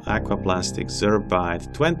 aquaplastic,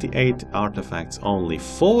 zerbite, 28 artifacts only.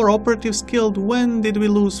 4 operatives killed? When did we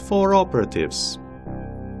lose 4 operatives?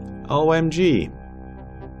 OMG.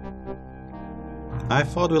 I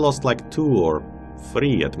thought we lost like 2 or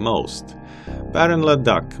 3 at most. Baron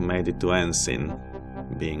Leduc made it to Ensign,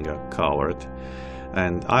 being a coward.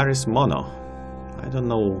 And Iris Mono. I don't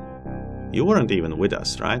know. You weren't even with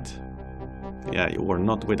us, right? Yeah, you were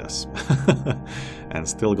not with us. And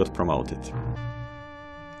still got promoted.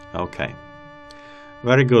 Okay.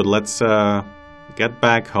 Very good. Let's get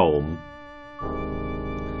back home.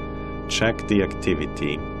 Check the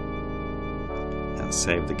activity. And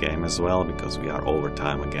save the game as well, because we are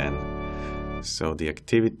overtime again. So the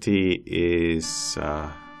activity is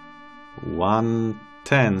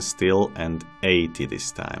 110 still and 80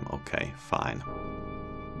 this time. Okay, fine.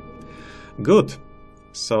 Good.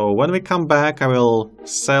 So when we come back, I will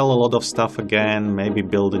sell a lot of stuff again, maybe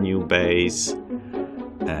build a new base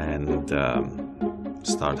and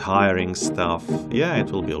start hiring stuff. Yeah,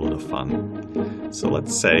 it will be a lot of fun. So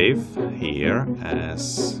let's save here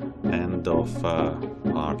as end of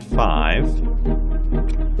part 5,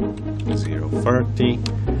 030,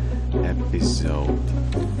 episode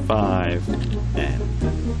 5, and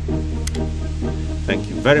thank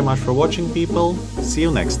you very much for watching, people. See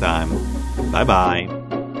you next time. Bye bye.